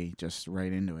really just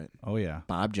right into it. Oh yeah.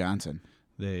 Bob Johnson.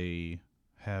 They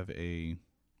have a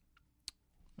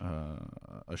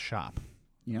shop,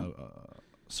 Yeah. a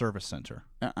service center.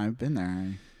 I've been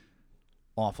there.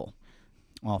 Awful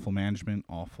management,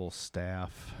 awful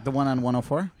staff. The one on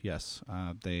 104? Yes,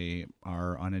 they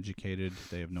are uneducated.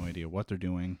 They have no idea what they're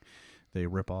doing. They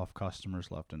rip off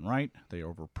customers left and right. They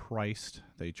overpriced.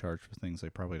 They charge for things they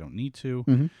probably don't need to.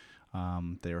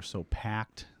 Mm-hmm. They are so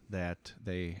packed that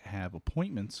they have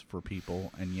appointments for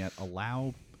people and yet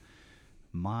allow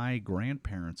my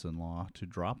grandparents-in-law to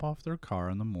drop off their car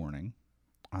in the morning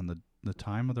on the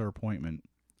time of their appointment,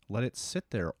 let it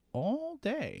sit there all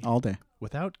day All day.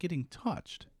 without getting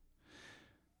touched.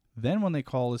 Then when they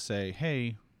call to say,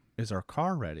 hey, is our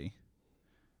car ready?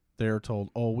 They're told,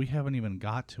 oh, we haven't even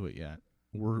got to it yet.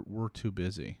 We're too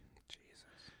busy. Jesus.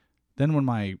 Then when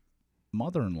my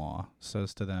mother-in-law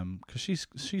says to them, because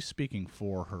she's speaking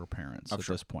for her parents at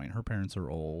this point. Her parents are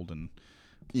old and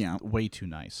way too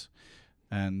nice.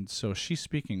 And so she's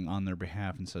speaking on their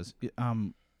behalf and says,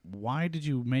 why did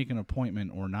you make an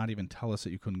appointment or not even tell us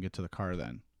that you couldn't get to the car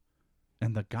then?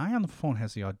 And the guy on the phone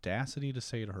has the audacity to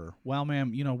say to her, well,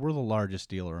 ma'am, we're the largest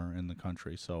dealer in the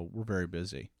country, so we're very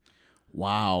busy.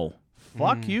 Wow.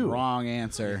 Fuck you. Wrong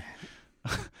answer.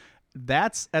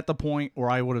 That's at the point where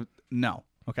I would have, no.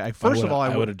 Okay, first of all,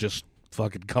 I would have just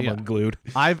fucking come unglued.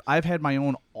 I've had my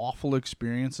own awful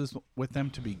experiences with them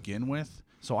to begin with,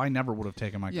 so I never would have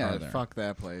taken my car there. Fuck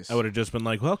that place. I would have just been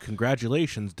like, well,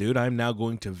 congratulations, dude. I'm now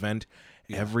going to vent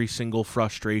every single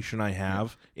frustration I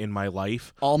have in my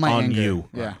life All my on anger. you.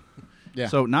 Yeah.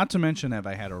 So not to mention have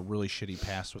I had a really shitty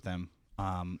past with them,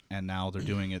 and now they're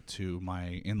doing it to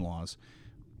my in-laws.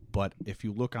 But if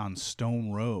you look on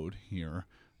Stone Road here,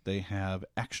 they have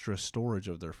extra storage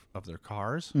of their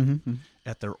cars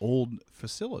at their old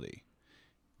facility.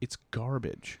 It's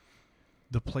garbage.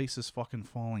 The place is fucking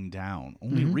falling down.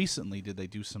 Only recently did they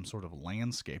do some sort of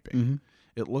landscaping.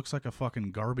 It looks like a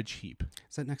fucking garbage heap.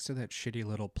 Is that next to that shitty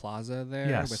little plaza there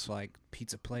Yes. with like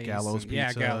pizza place? Gallows Yeah,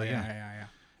 Pizza, Gallows. yeah.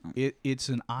 Yeah. It's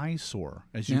an eyesore.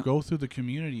 As you go through the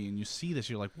community and you see this,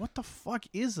 you're like, what the fuck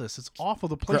is this? It's awful.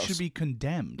 The place Gross. should be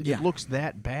condemned. Yeah. It looks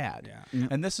that bad. Yeah.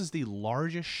 And this is the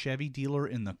largest Chevy dealer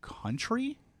in the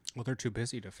country? Well, they're too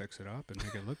busy to fix it up and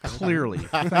make it look good. Clearly.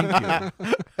 Thank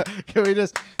you. Can we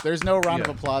just? There's no round of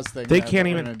applause thing. They there, can't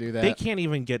but we're even gonna do that. They can't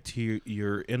even get to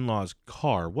your in-laws'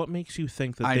 car. What makes you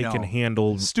think that I they know. can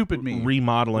handle Stupid me.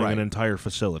 remodeling Right. an entire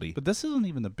facility? But this isn't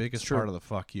even the biggest true. part of the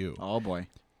fuck you. Oh boy.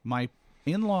 My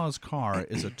in-laws' car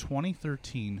is a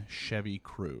 2013 Chevy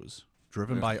Cruze,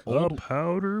 driven by The old.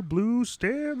 powder blue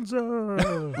stanza.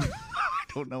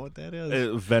 I don't know what that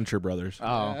is. Venture Brothers.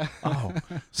 Oh.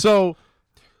 So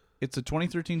it's a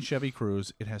 2013 Chevy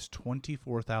Cruze. It has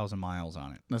 24,000 miles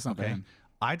on it. That's not bad.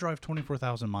 I drive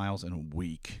 24,000 miles in a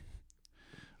week.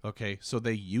 Okay, so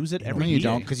they use it No, every you day.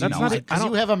 don't, because That's not it. I you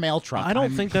don't- have a mail truck. I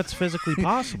don't think that's physically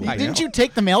possible. Didn't you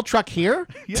take the mail truck here?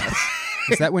 Yes.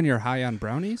 Is that when you're high on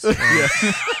brownies?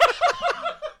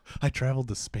 I traveled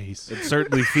to space. It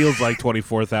certainly feels like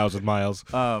 24,000 miles.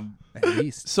 At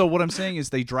least. So what I'm saying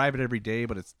is they drive it every day,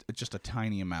 but it's just a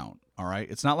tiny amount. All right,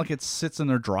 it's not like it sits in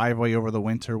their driveway over the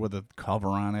winter with a cover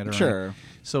on it. Or Sure. anything.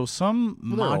 So some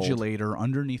they're old. modulator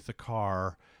underneath the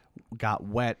car got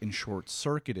wet and short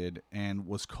circuited and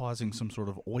was causing some sort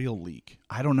of oil leak.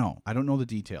 I don't know. I don't know the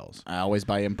details. I always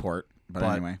buy import, but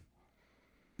anyway.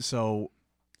 So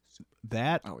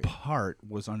that Oh, yeah. part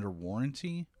was under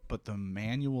warranty, but the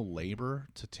manual labor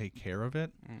to take care of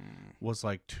it was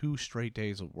like 2 straight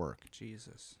days of work,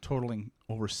 Jesus. totaling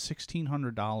over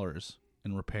 $1,600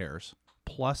 in repairs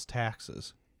plus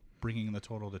taxes, bringing the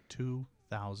total to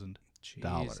 $2,000.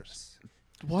 Jesus.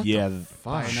 What Yeah, the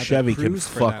fuck? another Chevy can Cruze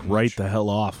for fuck that right much. the hell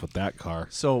off with that car.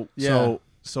 So Yeah.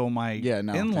 so my Yeah,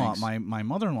 no, in-law, thanks. my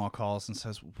mother-in-law calls and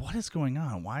says, "What is going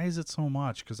on? Why is it so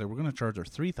much?" Because they were going to charge her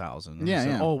 $3,000. And I Yeah, said,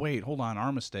 yeah. Oh wait, hold on,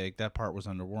 our mistake. That part was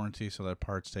under warranty, so that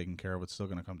part's taken care of. It's still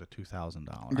going to come to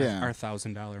 $2,000. Yeah. Our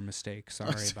 $1,000 mistake.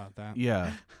 Sorry about that.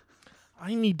 Yeah.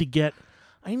 I need to get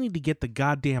the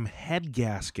goddamn head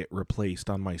gasket replaced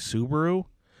on my Subaru.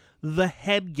 The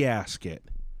head gasket.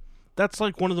 That's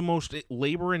like one of the most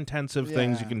labor-intensive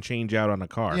things you Yeah. can change out on a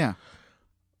car. Yeah.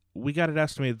 We got it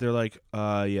estimated. They're like,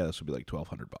 yeah, this would be like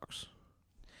 $1,200.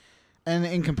 And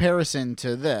in comparison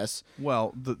to this,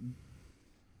 Well,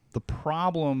 the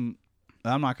problem,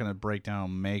 I'm not going to break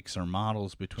down makes or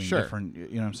models between Sure. different, you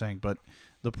know what I'm saying, but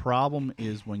the problem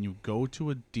is when you go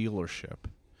to a dealership,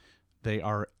 they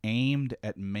are aimed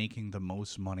at making the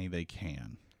most money they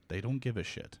can. They don't give a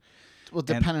shit. well,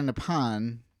 depending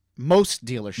upon most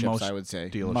dealerships, Most I would say.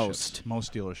 Dealerships.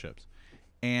 Most dealerships.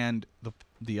 And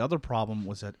the other problem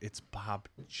was that it's Bob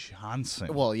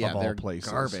Johnson. Well, yeah, of all they're places.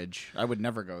 garbage. I would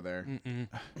never go there.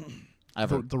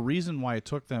 The reason why it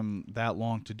took them that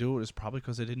long to do it is probably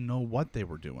because they didn't know what they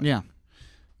were doing. Yeah.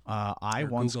 I Or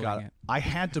once Googling got. it. I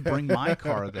had to bring my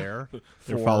car there.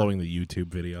 They're for, following the YouTube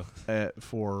video.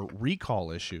 for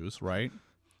recall issues, right?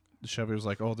 The Chevy was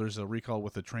like, "Oh, there's a recall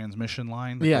with the transmission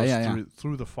line that Yeah, goes yeah, yeah.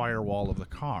 through the firewall of the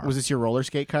car." Was this your roller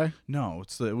skate car? No,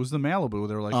 it was the Malibu.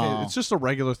 They were like, Oh. "Hey, it's just a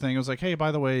regular thing." It was like, "Hey,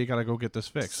 by the way, you got to go get this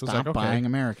fixed." Stop I was like, "Okay." buying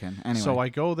American. Anyway. So I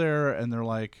go there and they're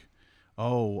like,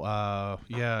 "Oh,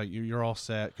 yeah, you're all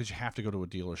set," because you have to go to a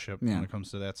dealership Yeah. when it comes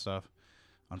to that stuff,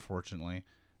 unfortunately.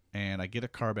 And I get a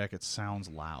car back. It sounds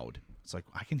loud. It's like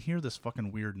I can hear this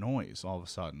fucking weird noise all of a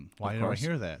sudden. Why do I course.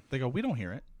 hear that? They go, "We don't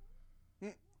hear it."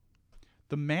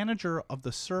 The manager of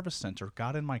the service center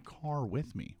got in my car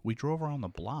with me. We drove around the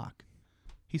block.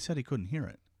 He said he couldn't hear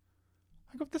it.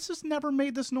 I go, this has never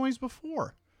made this noise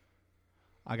before.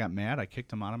 I got mad. I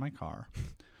kicked him out of my car.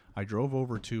 I drove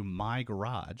over to my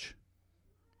garage,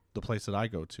 the place that I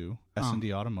go to,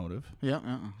 S&D Automotive. Yeah.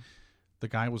 The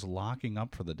guy was locking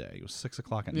up for the day. It was 6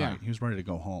 o'clock at Yeah. night. He was ready to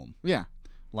go home. Yeah.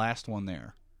 Last one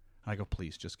there. I go,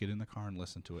 please, just get in the car and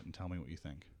listen to it and tell me what you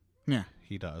think. Yeah.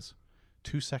 He does.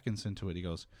 2 seconds into it, he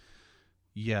goes,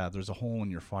 yeah, there's a hole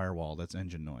in your firewall. That's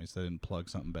engine noise. They didn't plug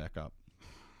something back up.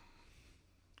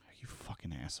 You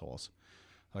fucking assholes.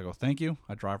 I go, thank you.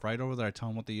 I drive right over there. I tell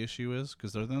them what the issue is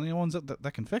because they're the only ones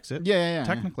that can fix it. Yeah.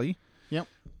 Technically. Yep.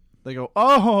 They go,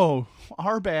 oh,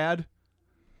 our bad.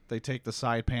 They take the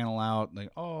side panel out. They,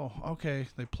 oh, okay.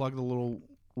 They plug the little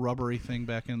rubbery thing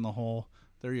back in the hole.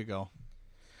 There you go.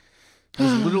 I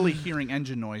was literally hearing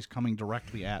engine noise coming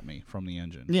directly at me from the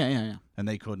engine. Yeah. And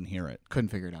they couldn't hear it. Couldn't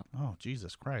figure it out. Oh,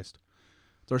 Jesus Christ.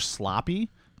 They're sloppy.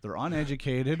 They're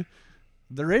uneducated.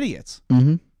 They're idiots.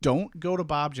 Mm-hmm. Don't go to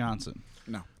Bob Johnson.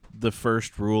 No. The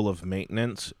first rule of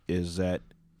maintenance is that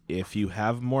if you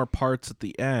have more parts at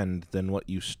the end than what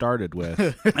you started with,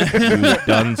 you've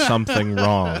done something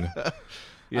wrong.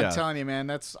 I'm telling you, man.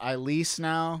 I lease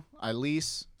now. I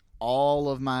lease all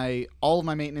of my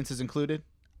maintenance is included.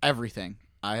 Everything.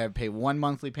 I have paid 1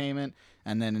 monthly payment,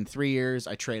 and then in 3 years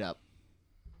I trade up.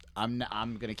 I'm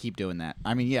gonna keep doing that.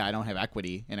 I mean, yeah, I don't have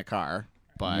equity in a car,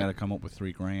 but You got to come up with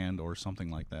 $3,000 or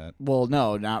something like that. well,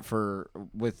 no, not for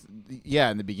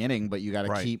in the beginning, but you got to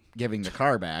Right. keep giving the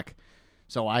car back.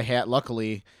 So I had not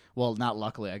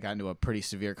luckily, I got into a pretty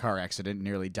severe car accident,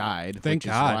 nearly died. Thank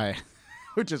God.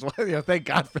 Which is why, thank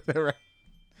God for that.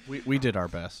 We did our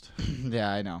best.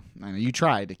 Yeah, I know. You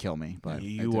tried to kill me, but it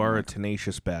You didn't are a work.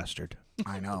 tenacious bastard.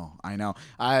 I know.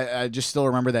 I just still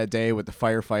remember that day with the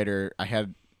firefighter. I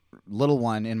had little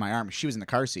one in my arm. She was in the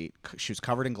car seat. She was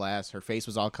covered in glass. Her face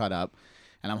was all cut up,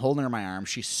 and I'm holding her in my arm.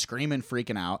 She's screaming,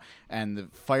 freaking out. And the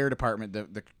fire department,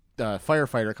 the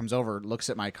firefighter comes over, looks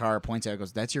at my car, points at it,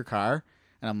 goes, "That's your car?"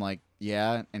 And I'm like,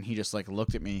 "Yeah." And he just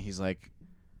looked at me. He's like,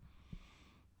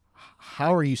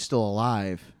 "How are you still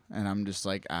alive?" And I'm just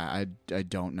like, I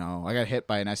don't know. I got hit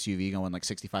by an SUV going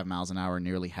 65 miles an hour,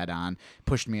 nearly head on,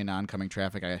 pushed me into oncoming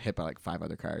traffic. I got hit by 5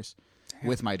 other cars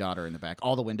with my daughter in the back.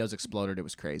 All the windows exploded. It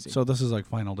was crazy. So this is like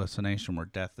Final Destination where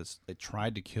death it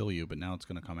tried to kill you, but now it's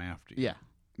going to come after you. yeah,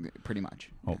 pretty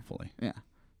much. Hopefully. Yeah.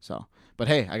 So, but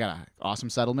hey, I got an awesome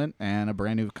settlement and a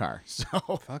brand new car. So,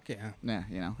 Fuck yeah.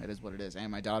 yeah, it is what it is.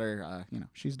 And my daughter,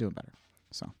 she's doing better.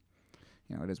 So,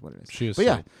 it is what it is. She is But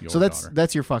yeah, still your so daughter.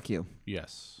 that's your fuck you.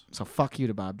 Yes. So fuck you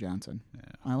to Bob Johnson. Yeah.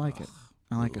 I like it.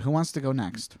 I like it. Who wants to go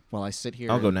next? While I sit here.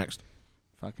 I'll go and next.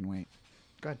 Fucking wait.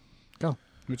 Good. Go.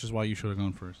 Which is why you should have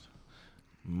gone first.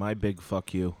 My big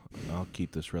fuck you. I'll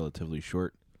keep this relatively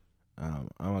short. I'm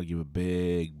gonna give a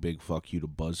big fuck you to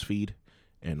BuzzFeed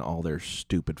and all their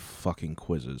stupid fucking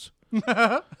quizzes.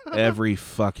 Every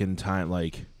fucking time,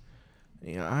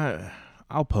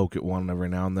 I'll poke at one every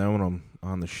now and then when I'm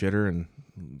on the shitter and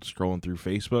scrolling through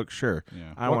Facebook. Sure,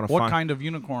 Yeah. I What- want to what find. kind of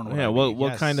unicorn would Yeah, I what be?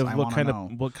 Yes, I wanna know.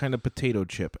 what kind of potato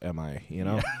chip am I?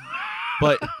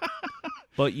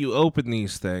 But you open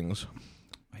these things.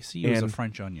 I see you as a and-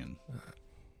 French onion.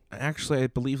 Actually, I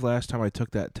believe last time I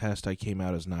took that test, I came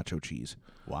out as nacho cheese.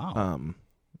 Wow.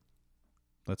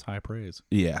 That's high praise.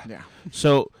 Yeah. Yeah.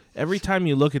 So every time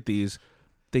you look at these,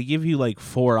 they give you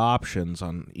 4 options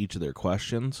on each of their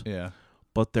questions, Yeah.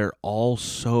 but they're all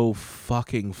so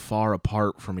fucking far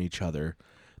apart from each other.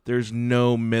 There's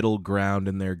no middle ground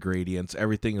in their gradients.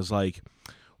 Everything is like,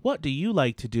 what do you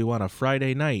like to do on a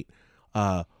Friday night?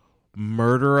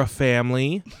 Murder a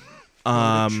family.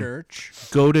 Church.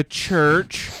 Go to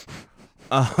church.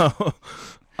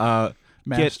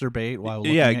 Masturbate while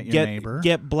looking at your neighbor.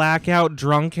 Get blackout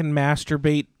drunk and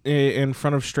masturbate in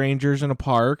front of strangers in a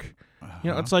park.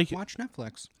 It's like, Watch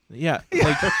Netflix. yeah,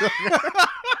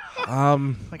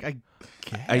 Like I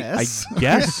I guess.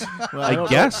 guess I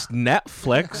guess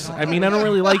Netflix. I mean, I don't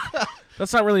really like.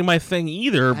 That's not really my thing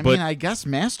either. I but mean, I guess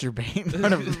masturbate. in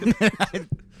front of-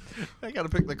 I gotta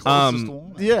pick the closest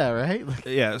one. yeah, right?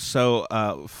 yeah, so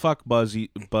fuck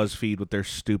BuzzFeed with their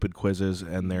stupid quizzes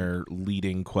and their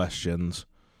leading questions.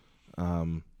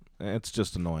 It's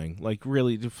just annoying.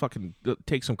 Really, just fucking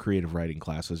take some creative writing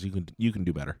classes. You can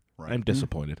do better. Right. I'm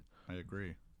disappointed. I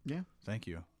agree. Yeah. Thank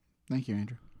you. Thank you,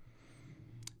 Andrew.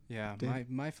 Yeah,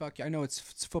 my fuck you. I know it's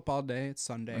football day. It's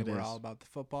Sunday. It We're is. all about the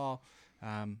football.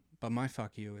 But my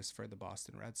fuck you is for the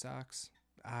Boston Red Sox.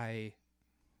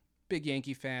 Big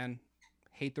Yankee fan,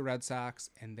 hate the Red Sox,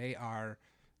 and they are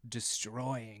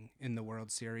destroying in the World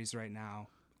Series right now.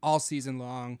 All season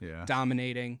long, Yeah.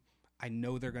 dominating. I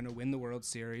know they're going to win the World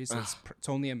Series. It's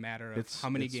only a matter of It's- how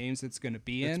many it's- games it's going to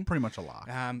be It's in. pretty much a lock.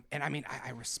 And I mean,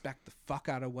 I respect the fuck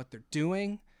out of what they're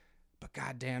doing, but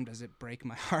goddamn, does it break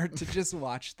my heart to just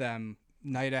watch them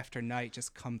night after night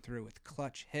just come through with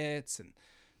clutch hits, and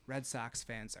Red Sox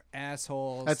fans are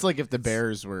assholes. That's like if the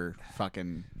Bears were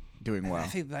fucking doing well. I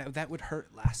think that would hurt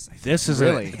less. I think. This isn't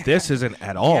Really? this isn't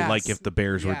at all Yes. like if the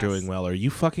Bears were Yes. doing well. Are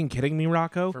you fucking kidding me,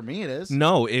 Rocco? For me, it is.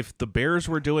 No, if the Bears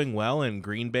were doing well and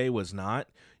Green Bay was not,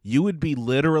 you would be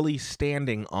literally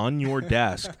standing on your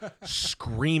desk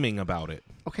screaming about it.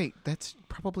 Okay, that's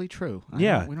probably true.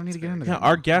 Yeah. We don't need to get into Yeah, that.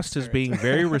 our guest is being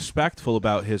very respectful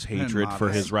about his hatred for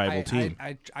modest. his rival team.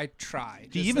 I tried.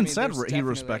 He Just, even there's said he definitely-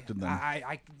 respected them.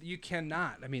 You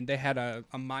cannot. I mean, they had a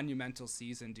monumental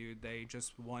season, dude. They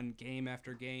just won game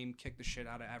after game, kicked the shit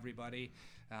out of everybody.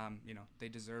 They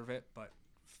deserve it, but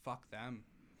fuck them.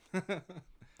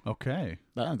 Okay.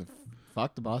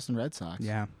 Fuck the Boston Red Sox.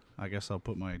 Yeah, I guess I'll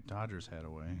put my Dodgers hat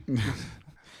away.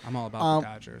 I'm all about the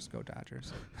Dodgers. Go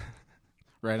Dodgers.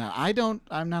 Right now,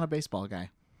 I'm not a baseball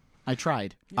guy. I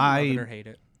tried. You love I- it or hate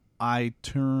it. I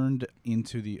tuned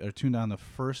on the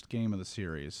first game of the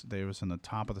series. They was in the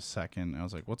top of the second. I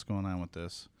was like, "What's going on with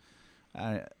this?"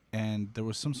 And there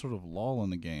was some sort of lull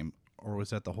in the game, or was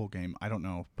that the whole game? I don't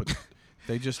know. But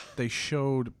they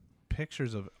showed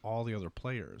pictures of all the other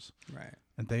players, Right.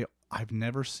 and I've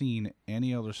never seen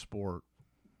any other sport.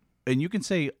 And you can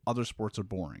say other sports are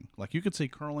boring. Like you could say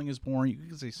curling is boring. You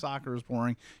could say soccer is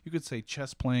boring. You could say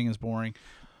chess playing is boring.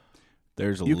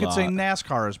 There's a You lot. could say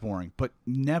NASCAR is boring, but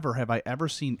never have I ever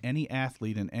seen any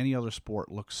athlete in any other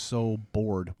sport look so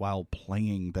bored while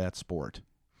playing that sport.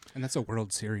 And that's a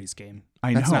World Series game.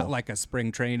 I That's know. not like a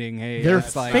spring training. Hey, Their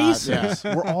that's like, faces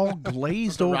were all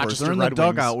glazed over. Rochester They're in the Red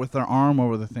dugout Wings. with their arm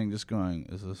over the thing, just going,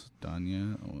 "Is this done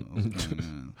yet? What's going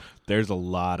on?" There's a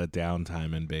lot of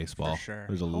downtime in baseball. For sure.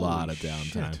 There's a lot of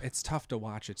downtime. It's tough to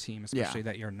watch a team, especially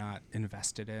that you're not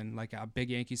invested in. Like a big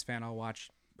Yankees fan, I'll watch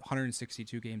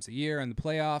 162 games a year in the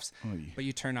playoffs, but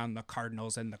you turn on the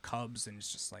Cardinals and the Cubs, and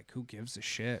it's just like, who gives a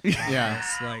shit? Yeah.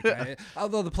 It's like,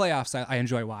 although the playoffs I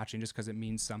enjoy watching just because it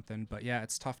means something. But yeah,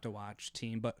 it's tough to watch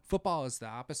team. But football is the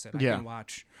opposite. I Yeah. can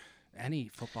watch any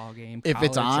football game, If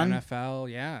it's college, on? NFL.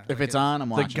 Yeah, If like it's on, I'm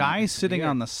The watching. guy sitting weird.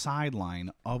 on the sideline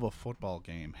of a football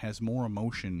game has more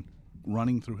emotion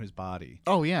running through his body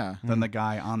Oh yeah. than the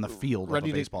guy on the field of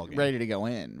a baseball game. ready to go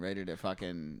in, ready to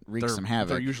fucking wreak They're, some havoc.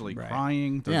 they're usually Right.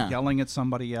 crying. They're Yeah. yelling at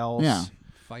somebody else. Yeah.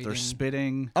 fighting. They're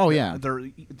spitting. Oh, yeah.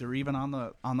 They're even on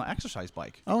the exercise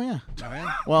bike. Oh yeah. Oh,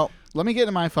 yeah. Well, let me get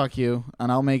to my fuck you,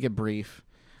 and I'll make it brief.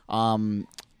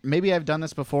 Maybe I've done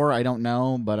this before. I don't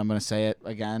know, but I'm going to say it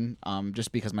again,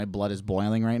 just because my blood is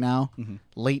boiling right now.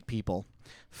 Late people.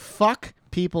 Fuck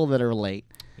people that are late.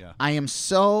 Yeah. I am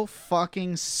so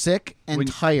fucking sick and When-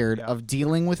 tired yeah. of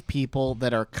dealing with people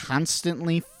that are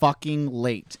constantly fucking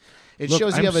late. It Look,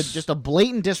 shows I'm you have s- just a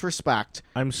blatant disrespect.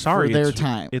 I'm sorry. For their it's,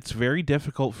 time. It's very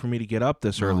difficult for me to get up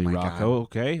this early, my Rocco.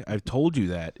 Okay, I've told you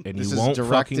that, and This you is won't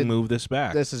directed- fucking move this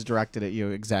back. This is directed at you,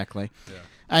 exactly.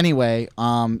 Anyway,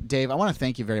 Dave, I want to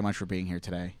thank you very much for being here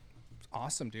today.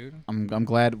 Awesome, dude. I'm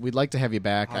glad. We'd like to have you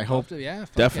back. I I'd hope love to, yeah,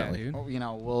 fuck Definitely. yeah, dude. you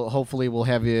know we'll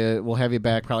have you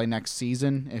back probably next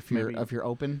season if you're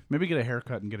open. Maybe get a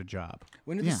haircut and get a job.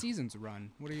 When do Yeah. the seasons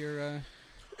run? What are your?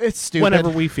 It's stupid. Whenever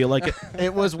we feel like it.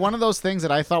 It was one of those things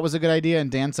that I thought was a good idea and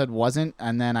Dan said wasn't,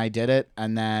 and then I did it,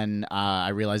 and then I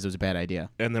realized it was a bad idea.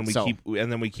 And then So-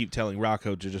 we keep telling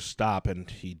Rocco to just stop, and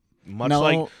he much No,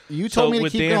 like you told me to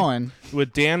with keep going.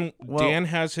 With Dan, Well- Dan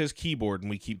has his keyboard, and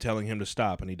we keep telling him to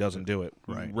stop, and he doesn't do it.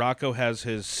 Right. Rocco has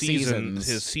his Seasons.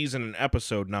 season and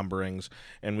episode numberings,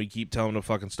 and we keep telling him to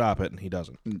fucking stop it, and he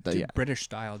doesn't. Do Yeah. British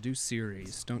style. Do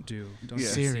series. Don't do Yeah.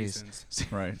 Series. seasons.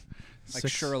 Right. Like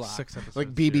Sherlock. 6 episodes.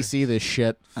 Like BBC this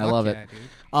shit. I Fuck love yeah, it.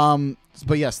 dude.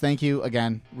 But yes, thank you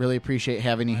again. Really appreciate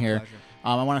having you here. pleasure.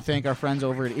 I want to thank our friends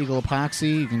over at Eagle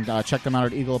Epoxy. You can check them out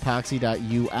at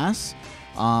eagleepoxy.us.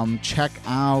 Check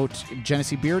out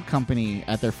Genesee Beard Company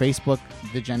at their Facebook,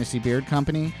 the Genesee Beard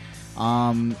Company.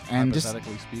 And just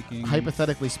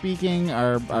hypothetically speaking,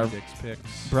 our Dick's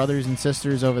picks. brothers and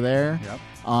sisters over there.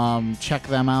 Yep. Check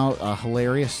them out.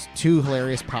 Two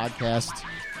hilarious podcasts.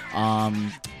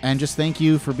 And just thank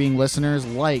you for being listeners.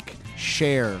 Like,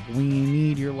 share. We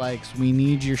need your likes. We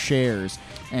need your shares.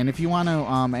 And if you want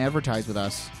to advertise with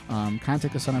us,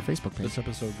 contact us on our Facebook page. This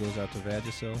episode goes out to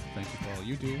Vagisil. Thank you for all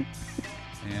you do.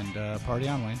 And party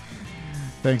on, Wayne.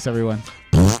 Thanks, everyone.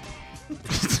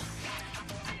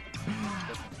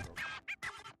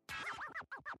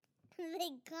 They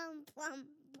come from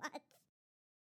butts.